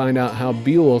seek to find out how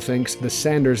Buell thinks the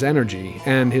Sanders energy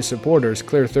and his supporters'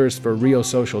 clear thirst for real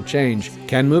social change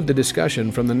can move the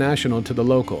discussion from the national to the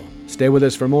local. Stay with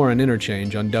us for more on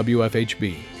Interchange on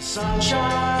WFHB.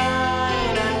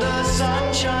 Sunshine and the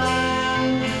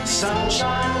sunshine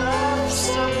laughs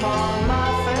upon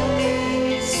my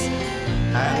face,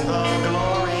 and the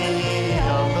glory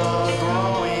of the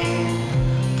growing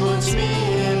puts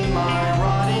me in my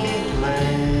rotting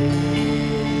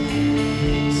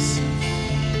place.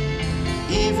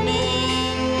 Evening,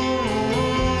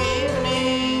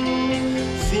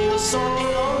 feels so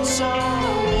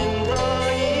lonesome in the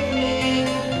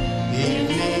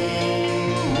evening.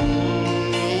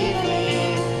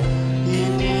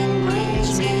 Evening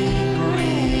brings me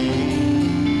grief.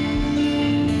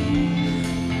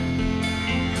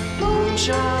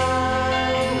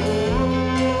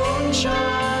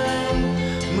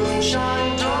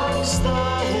 Moonshine darks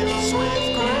the hills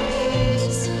with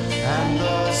grace, and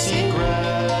the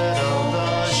secret of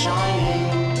the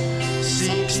shining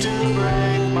seeks to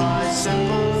break my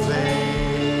simple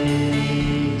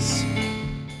face.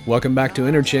 Welcome back to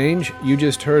Interchange. You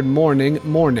just heard Morning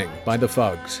by the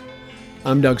Fugs.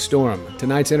 I'm Doug Storm.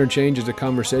 Tonight's Interchange is a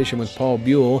conversation with Paul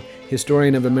Buell,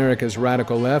 historian of America's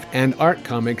radical left and art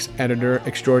comics editor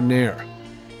extraordinaire.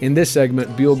 In this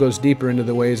segment, Buell goes deeper into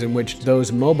the ways in which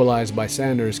those mobilized by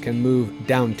Sanders can move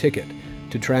down ticket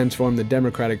to transform the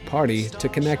Democratic Party to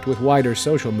connect with wider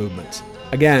social movements.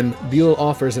 Again, Buell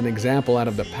offers an example out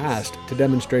of the past to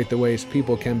demonstrate the ways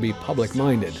people can be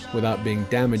public-minded without being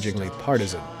damagingly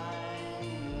partisan.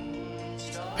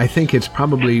 I think it's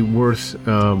probably worth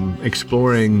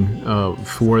exploring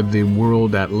for the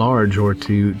world at large, or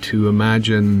to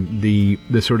imagine the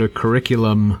sort of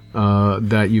curriculum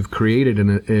that you've created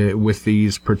with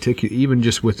these particular, even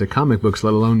just with the comic books,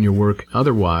 let alone your work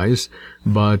otherwise,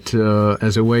 but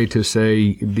as a way to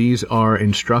say these are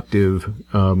instructive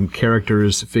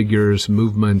characters, figures,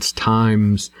 movements,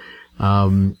 times,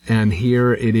 and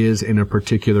here it is in a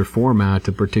particular format,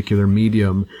 a particular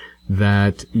medium,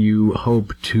 that you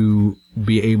hope to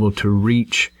be able to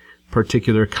reach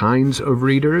particular kinds of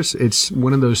readers. It's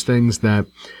one of those things that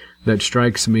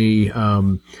strikes me.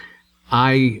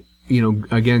 I,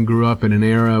 again, grew up in an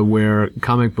era where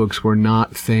comic books were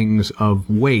not things of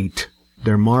weight.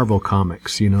 They're Marvel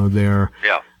comics, they're,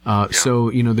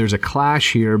 so, there's a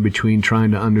clash here between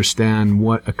trying to understand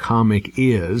what a comic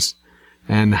is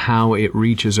and how it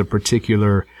reaches a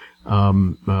particular,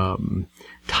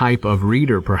 type of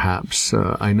reader, perhaps.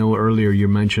 I know earlier you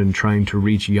mentioned trying to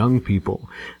reach young people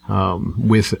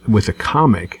with a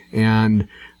comic, and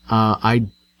I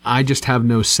just have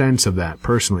no sense of that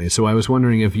personally. So I was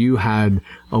wondering if you had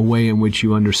a way in which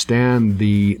you understand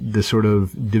the sort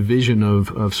of division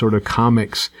of sort of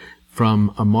comics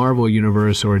from a Marvel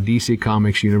universe or a DC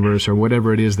Comics universe or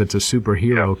whatever it is that's a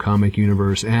superhero comic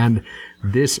universe, and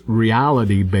this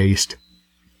reality-based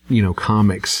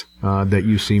comics that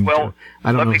you seem to.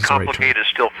 I don't know. Let me complicate it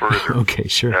still further. Okay,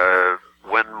 sure.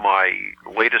 When my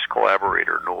latest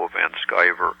collaborator, Noah Van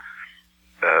Sciver,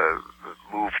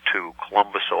 moved to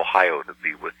Columbus, Ohio, to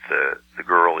be with the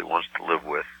girl he wants to live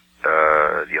with,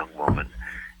 the young woman,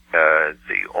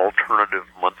 the alternative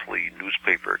monthly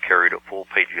newspaper carried a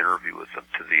full-page interview with him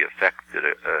to the effect that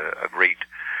a great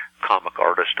comic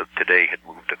artist of today had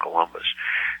moved to Columbus.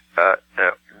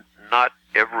 Not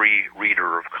every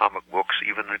reader of comic books,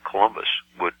 even in Columbus,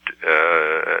 would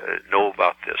know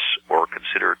about this or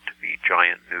consider it to be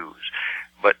giant news.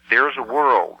 But there's a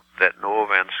world that Noah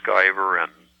Van Sciver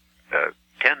and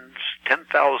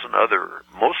 10,000 other,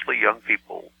 mostly young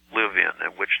people, live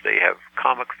in which they have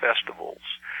comic festivals,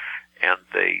 and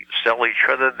they sell each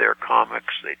other their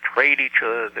comics, they trade each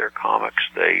other their comics,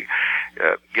 they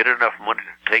get enough money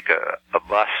to take a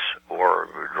bus or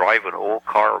drive an old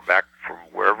car back from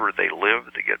wherever they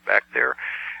live to get back there,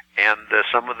 and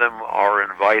some of them are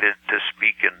invited to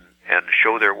speak and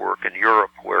show their work in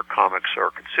Europe, where comics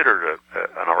are considered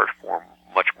an art form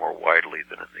much more widely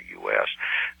than in the U.S.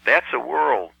 That's a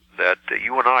world that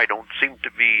you and I don't seem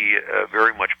to be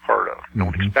very much part of,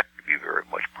 don't expect to be very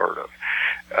much part of.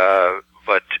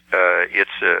 But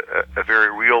it's a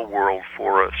very real world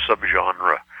for a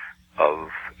subgenre of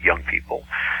young people.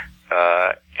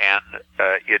 And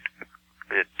it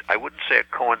I wouldn't say it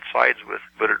coincides with,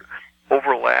 but it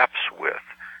overlaps with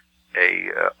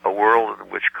a world in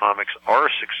which comics are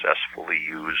successfully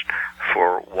used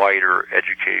for wider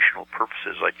educational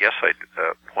purposes. I guess I'd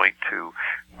point to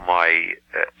my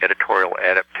editorial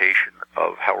adaptation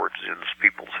of Howard Zinn's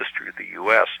People's History of the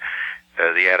U.S.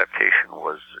 The adaptation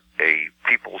was a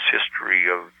people's history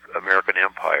of American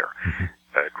empire,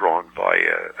 drawn by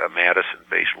a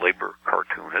Madison-based labor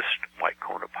cartoonist, Mike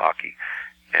Konopaki,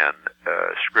 and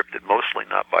scripted mostly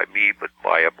not by me, but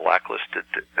by a blacklisted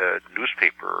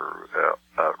newspaper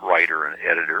writer and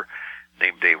editor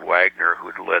named Dave Wagner,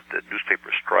 who had led the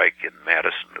newspaper strike in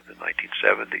Madison of the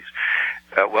 1970s.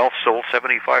 Sold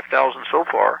 75,000 so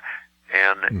far,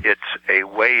 and it's a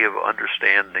way of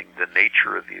understanding the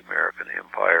nature of the American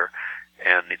empire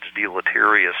and its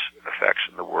deleterious effects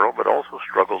in the world, but also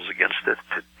struggles against it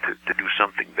to do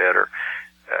something better.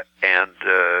 And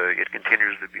it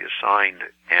continues to be assigned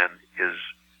and is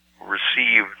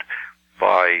received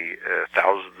by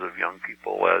thousands of young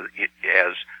people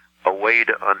as a way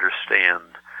to understand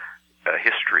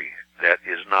history that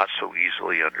is not so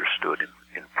easily understood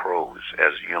in prose,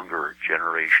 as younger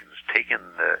generations take in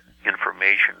the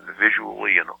information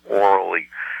visually and orally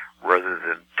rather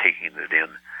than taking it in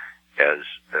as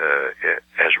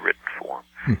written form.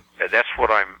 That's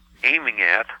what I'm aiming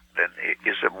at, and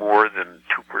is a more than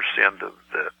 2% of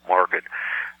the market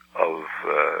of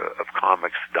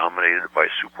comics dominated by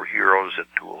superheroes, and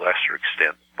to a lesser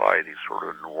extent by these sort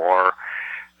of noir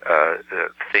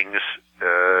things.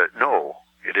 No,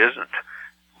 it isn't.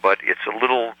 But it's a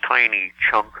little tiny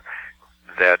chunk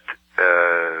that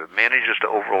manages to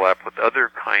overlap with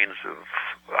other kinds of,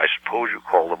 I suppose you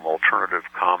call them alternative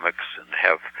comics, and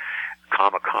have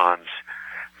Comic-Cons.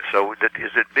 So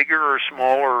is it bigger or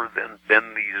smaller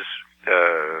than these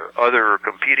other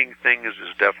competing things?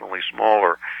 Is definitely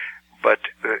smaller. But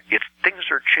things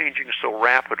are changing so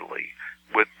rapidly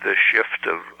with the shift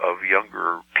of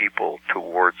younger people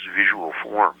towards visual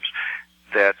forms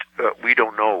that we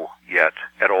don't know yet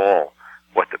at all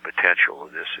what the potential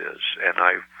of this is. And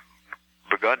I've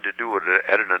begun to do it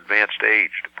at an advanced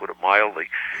age, to put it mildly,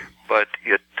 but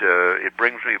it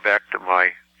brings me back to my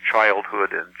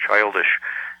childhood and childish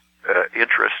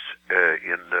interests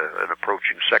in an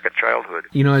approaching second childhood.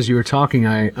 You know, as you were talking,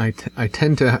 I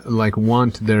tend to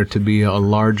want there to be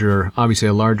obviously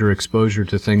a larger exposure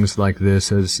to things like this,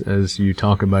 as you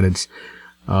talk about its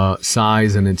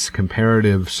size and its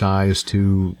comparative size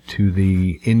to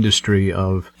the industry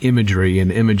of imagery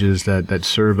and images that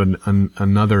serve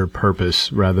another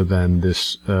purpose rather than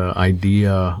this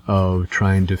idea of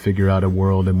trying to figure out a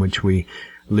world in which we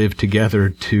live together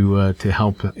to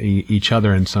help each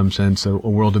other in some sense, a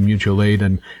world of mutual aid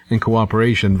and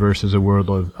cooperation versus a world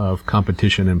of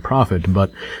competition and profit.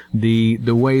 But the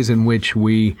ways in which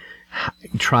we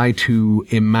try to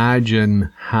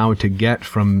imagine how to get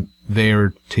from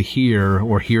there to here,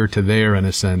 or here to there, in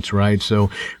a sense, right? So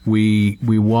we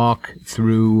walk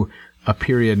through a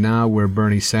period now where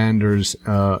Bernie Sanders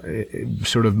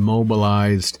sort of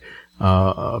mobilized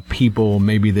people,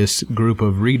 maybe this group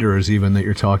of readers even that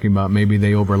you're talking about, maybe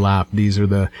they overlap. These are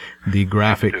the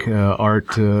graphic art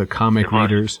comic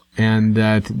readers, and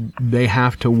that they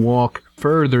have to walk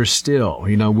further still.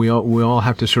 You know, we all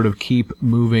have to sort of keep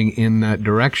moving in that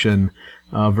direction,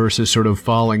 versus sort of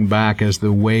falling back as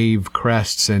the wave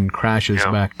crests and crashes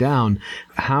back down.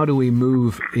 How do we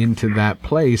move into that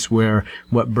place where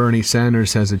what Bernie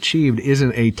Sanders has achieved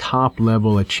isn't a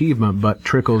top-level achievement, but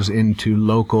trickles into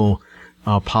local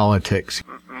politics?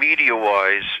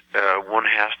 Media-wise, one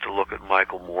has to look at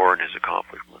Michael Moore and his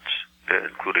accomplishments,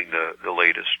 including the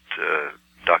latest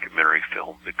documentary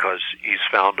film, because he's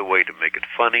found a way to make it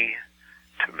funny,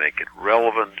 to make it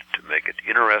relevant, to make it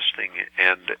interesting,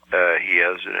 and he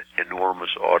has an enormous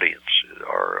audience.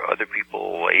 Are other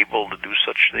people able to do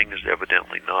such things?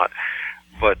 Evidently not.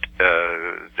 But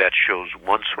that shows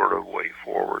one sort of way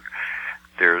forward.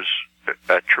 There's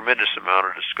a tremendous amount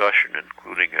of discussion,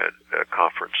 including a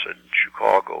conference in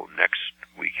Chicago next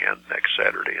weekend, next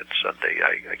Saturday and Sunday.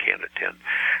 I can't attend,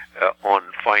 on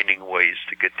finding ways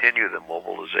to continue the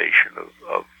mobilization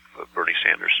of Bernie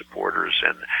Sanders supporters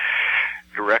and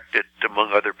direct it,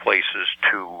 among other places,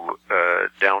 to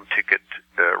down-ticket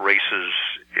races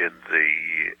in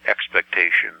the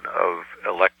expectation of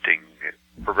electing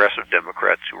progressive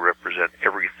Democrats who represent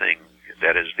everything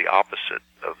that is the opposite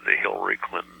of the Hillary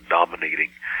Clinton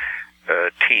dominating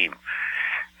team.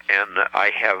 And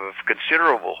I have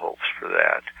considerable hopes for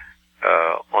that.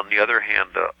 On the other hand,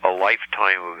 a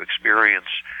lifetime of experience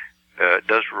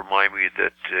does remind me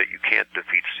that you can't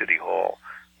defeat City Hall,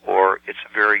 or it's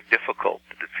very difficult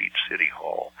to defeat City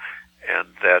Hall, and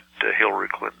that Hillary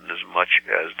Clinton, as much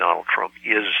as Donald Trump,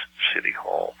 is City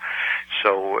Hall.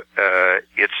 So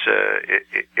it's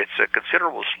a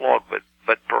considerable slog,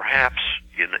 but perhaps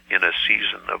in a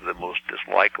season of the most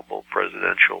dislikable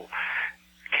presidential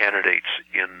candidates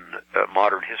in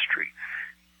modern history,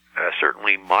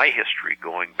 certainly my history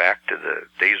going back to the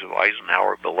days of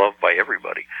Eisenhower, beloved by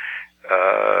everybody,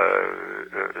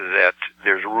 that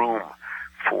there's room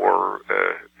for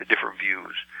different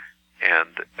views.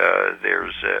 And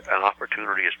there's an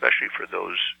opportunity, especially for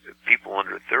those people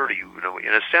under 30 who,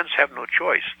 in a sense, have no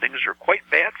choice. Things are quite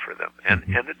bad for them, and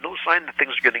no sign that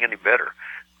things are getting any better.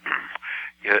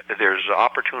 There's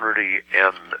opportunity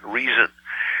and reason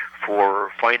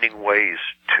for finding ways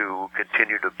to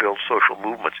continue to build social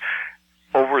movements.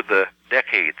 Over the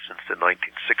decades since the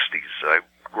 1960s, I've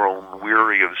grown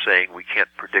weary of saying we can't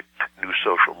predict new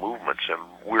social movements.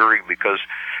 I'm weary because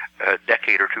a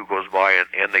decade or two goes by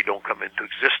and they don't come into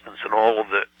existence, and all of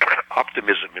the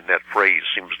optimism in that phrase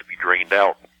seems to be drained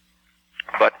out.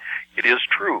 But it is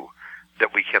true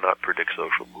that we cannot predict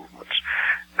social movements.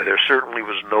 There certainly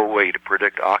was no way to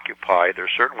predict Occupy. There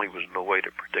certainly was no way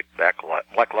to predict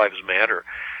Black Lives Matter.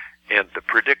 And to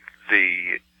predict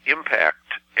the impact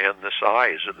and the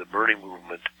size of the Bernie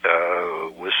movement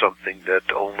was something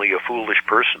that only a foolish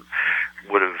person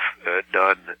would have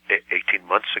done 18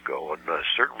 months ago. And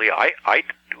certainly I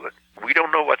didn't do it. We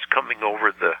don't know what's coming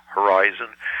over the horizon.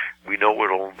 We know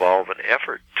it'll involve an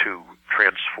effort to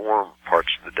transform parts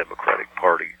of the Democratic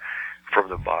Party from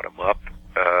the bottom up.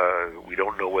 We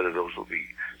don't know whether those will be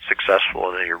successful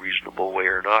in any reasonable way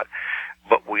or not,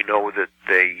 but we know that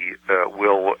they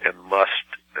will and must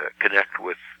connect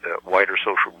with wider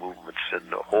social movements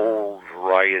in a whole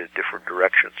variety of different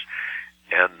directions.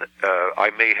 And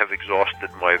I may have exhausted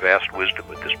my vast wisdom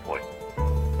at this point.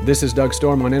 This is Doug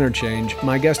Storm on Interchange.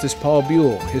 My guest is Paul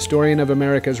Buell, historian of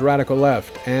America's radical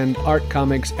left and art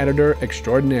comics editor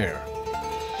extraordinaire.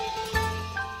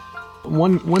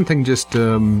 One thing just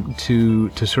to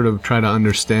sort of try to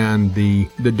understand the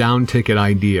down ticket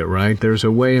idea, right? There's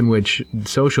a way in which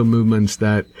social movements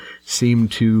that seem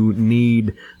to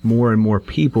need more and more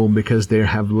people because they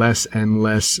have less and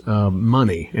less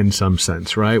money in some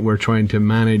sense, right? We're trying to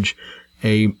manage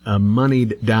a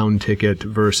moneyed down ticket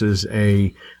versus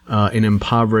an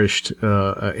impoverished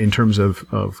in terms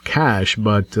of cash,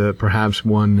 but perhaps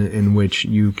one in which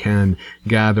you can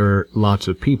gather lots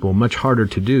of people. Much harder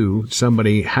to do.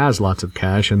 Somebody has lots of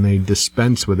cash and they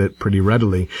dispense with it pretty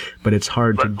readily, but it's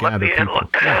hard to gather people.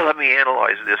 Let me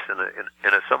analyze this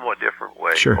in a somewhat different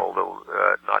way, sure. Although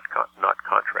not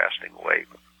contrasting way.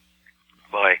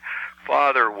 My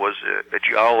father was a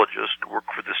geologist,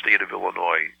 worked for the state of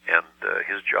Illinois, and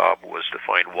his job was to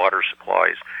find water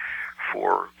supplies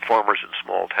for farmers in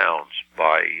small towns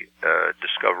by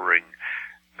discovering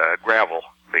gravel,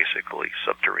 basically,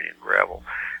 subterranean gravel.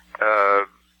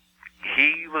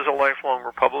 He was a lifelong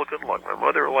Republican, like my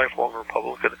mother, a lifelong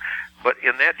Republican, but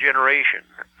in that generation,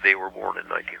 they were born in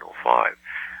 1905,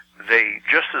 they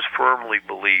just as firmly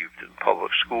believed in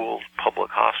public schools, public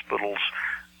hospitals,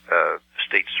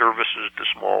 state services to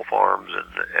small farms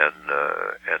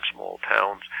and small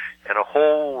towns, and a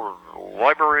whole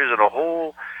libraries and a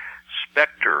whole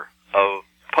specter of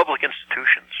public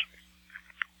institutions,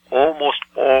 almost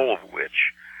all of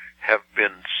which have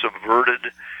been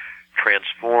subverted,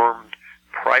 transformed,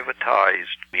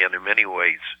 privatized, and in many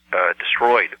ways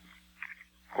destroyed,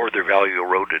 or their value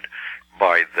eroded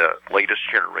by the latest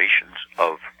generations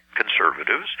of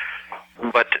conservatives,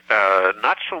 but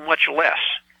not so much less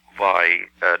by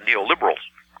neoliberals.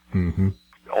 Mm-hmm.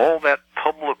 All that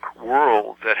public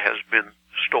world that has been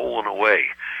stolen away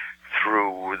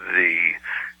through the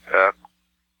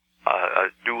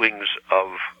doings of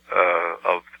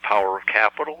the power of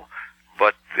capital,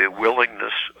 but the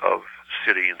willingness of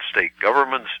city and state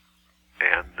governments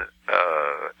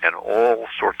and all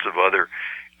sorts of other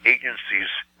agencies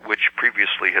which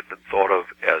previously had been thought of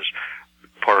as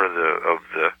part of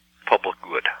the public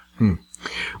good.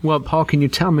 Well, Paul, can you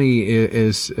tell me,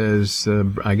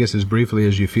 I guess as briefly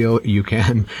as you feel you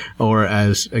can, or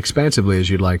as expansively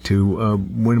as you'd like to,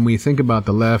 when we think about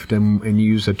the left and you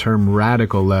use the term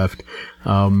radical left,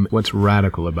 what's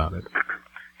radical about it?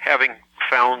 Having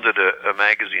founded a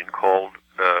magazine called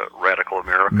Radical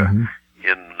America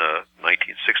in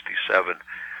 1967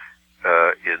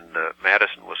 in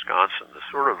Madison, Wisconsin,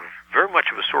 very much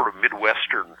of a sort of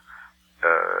Midwestern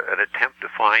an attempt to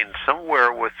find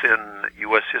somewhere within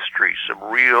U.S. history some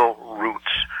real roots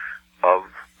of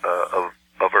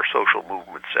our social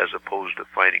movements, as opposed to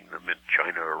finding them in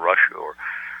China or Russia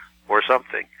or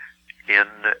something, in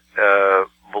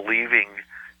believing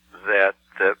that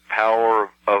the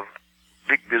power of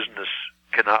big business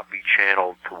cannot be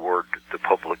channeled toward the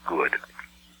public good.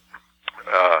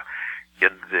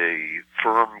 In the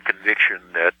firm conviction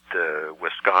that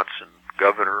Wisconsin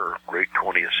governor, great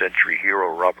 20th century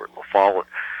hero Robert La Follette,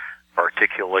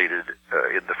 articulated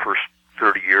in the first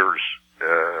 30 years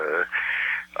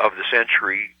of the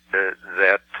century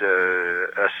that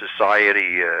a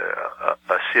society,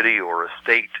 a city or a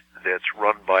state that's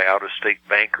run by out-of-state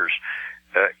bankers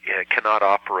cannot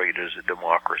operate as a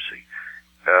democracy.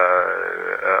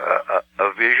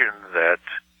 A vision that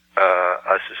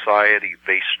a society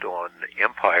based on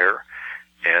empire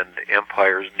and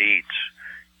empire's needs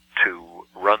to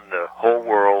run the whole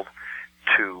world,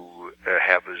 to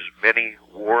have as many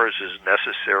wars as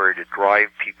necessary to drive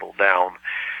people down,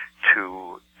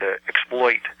 to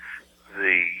exploit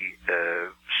the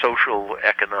social,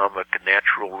 economic, and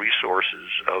natural resources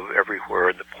of everywhere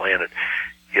on the planet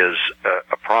is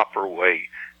a proper way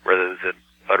rather than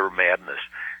utter madness.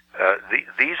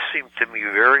 These seem to me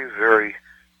very, very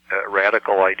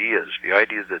radical ideas. The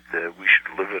idea that we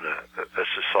should live in a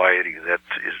society that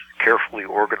is carefully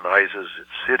organizes its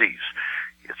cities,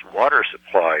 its water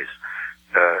supplies,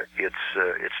 its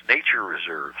nature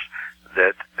reserves,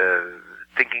 that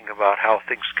thinking about how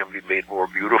things can be made more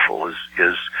beautiful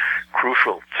is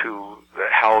crucial to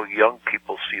how young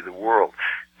people see the world.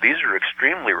 These are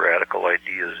extremely radical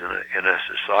ideas in a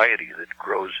society that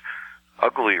grows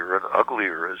uglier and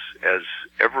uglier as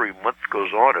every month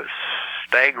goes on. It's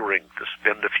staggering to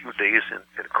spend a few days in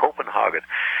Copenhagen,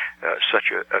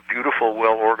 such a beautiful,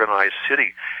 well-organized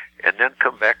city, and then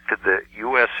come back to the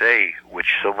USA,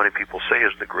 which so many people say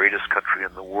is the greatest country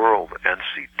in the world, and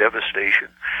see devastation,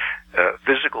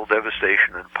 physical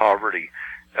devastation and poverty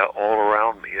all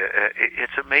around me.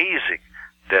 It's amazing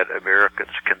that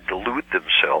Americans can delude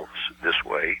themselves this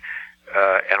way,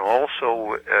 and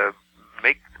also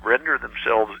render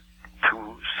themselves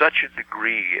to such a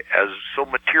degree as so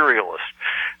materialist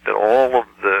that all of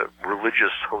the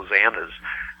religious hosannas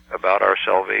about our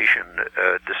salvation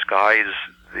disguise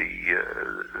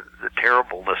the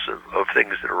terribleness of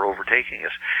things that are overtaking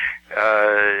us.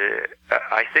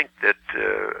 I think that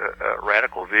a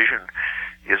radical vision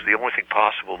is the only thing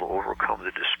possible to overcome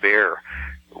the despair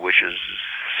which is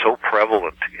so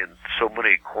prevalent in so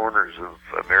many corners of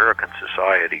American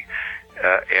society,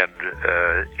 and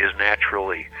is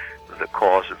naturally the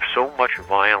cause of so much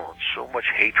violence, so much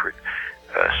hatred,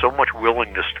 so much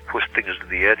willingness to push things to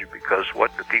the edge, because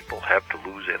what do people have to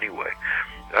lose anyway?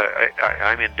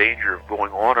 I'm in danger of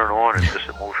going on in this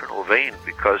emotional vein,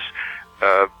 because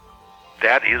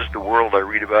that is the world I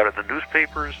read about in the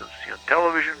newspapers and see on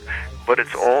television, but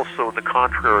it's also the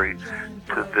contrary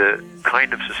to the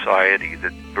kind of society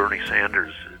that Bernie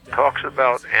Sanders talks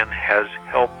about and has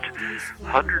helped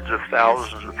hundreds of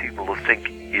thousands of people to think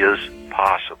is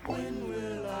possible.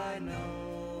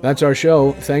 That's our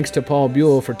show. Thanks to Paul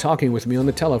Buell for talking with me on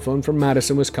the telephone from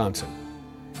Madison, Wisconsin.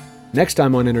 Next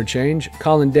time on Interchange,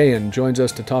 Colin Dayan joins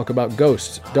us to talk about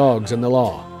ghosts, dogs, and the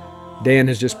law. Dayan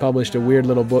has just published a weird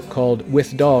little book called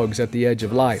With Dogs at the Edge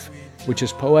of Life, which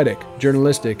is poetic,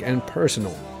 journalistic, and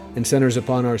personal, and centers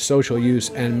upon our social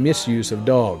use and misuse of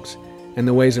dogs, and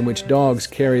the ways in which dogs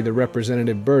carry the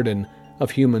representative burden of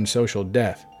human social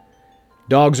death.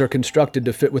 Dogs are constructed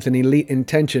to fit with an elite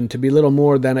intention to be little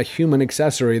more than a human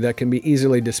accessory that can be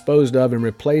easily disposed of and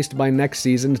replaced by next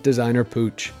season's designer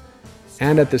pooch.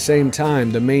 And at the same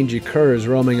time, the mangy curs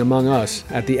roaming among us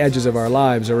at the edges of our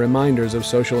lives are reminders of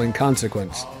social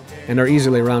inconsequence, and are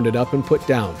easily rounded up and put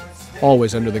down,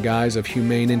 always under the guise of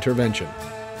humane intervention.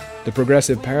 The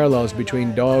progressive parallels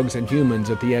between dogs and humans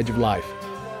at the edge of life.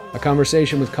 A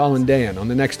conversation with Colin Dayan on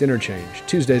the next Interchange,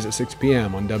 Tuesdays at 6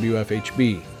 p.m. on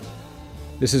WFHB.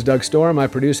 This is Doug Storm. I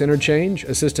produce Interchange.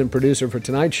 Assistant producer for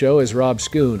tonight's show is Rob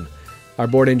Schoon. Our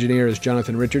board engineer is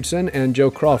Jonathan Richardson, and Joe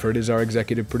Crawford is our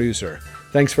executive producer.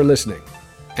 Thanks for listening.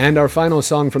 And our final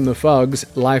song from the Fugs,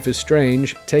 Life is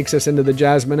Strange, takes us into the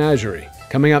jazz menagerie.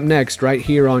 Coming up next, right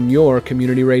here on your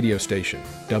community radio station,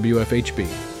 WFHB.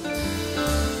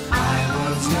 I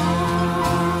was young,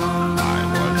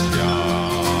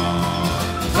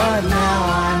 but now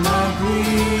I'm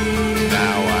ugly.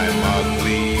 Now I'm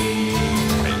ugly.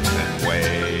 Winds and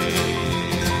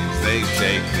waves, they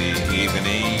shake the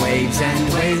evening. Waves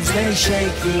and waves, they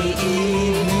shake the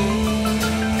evening.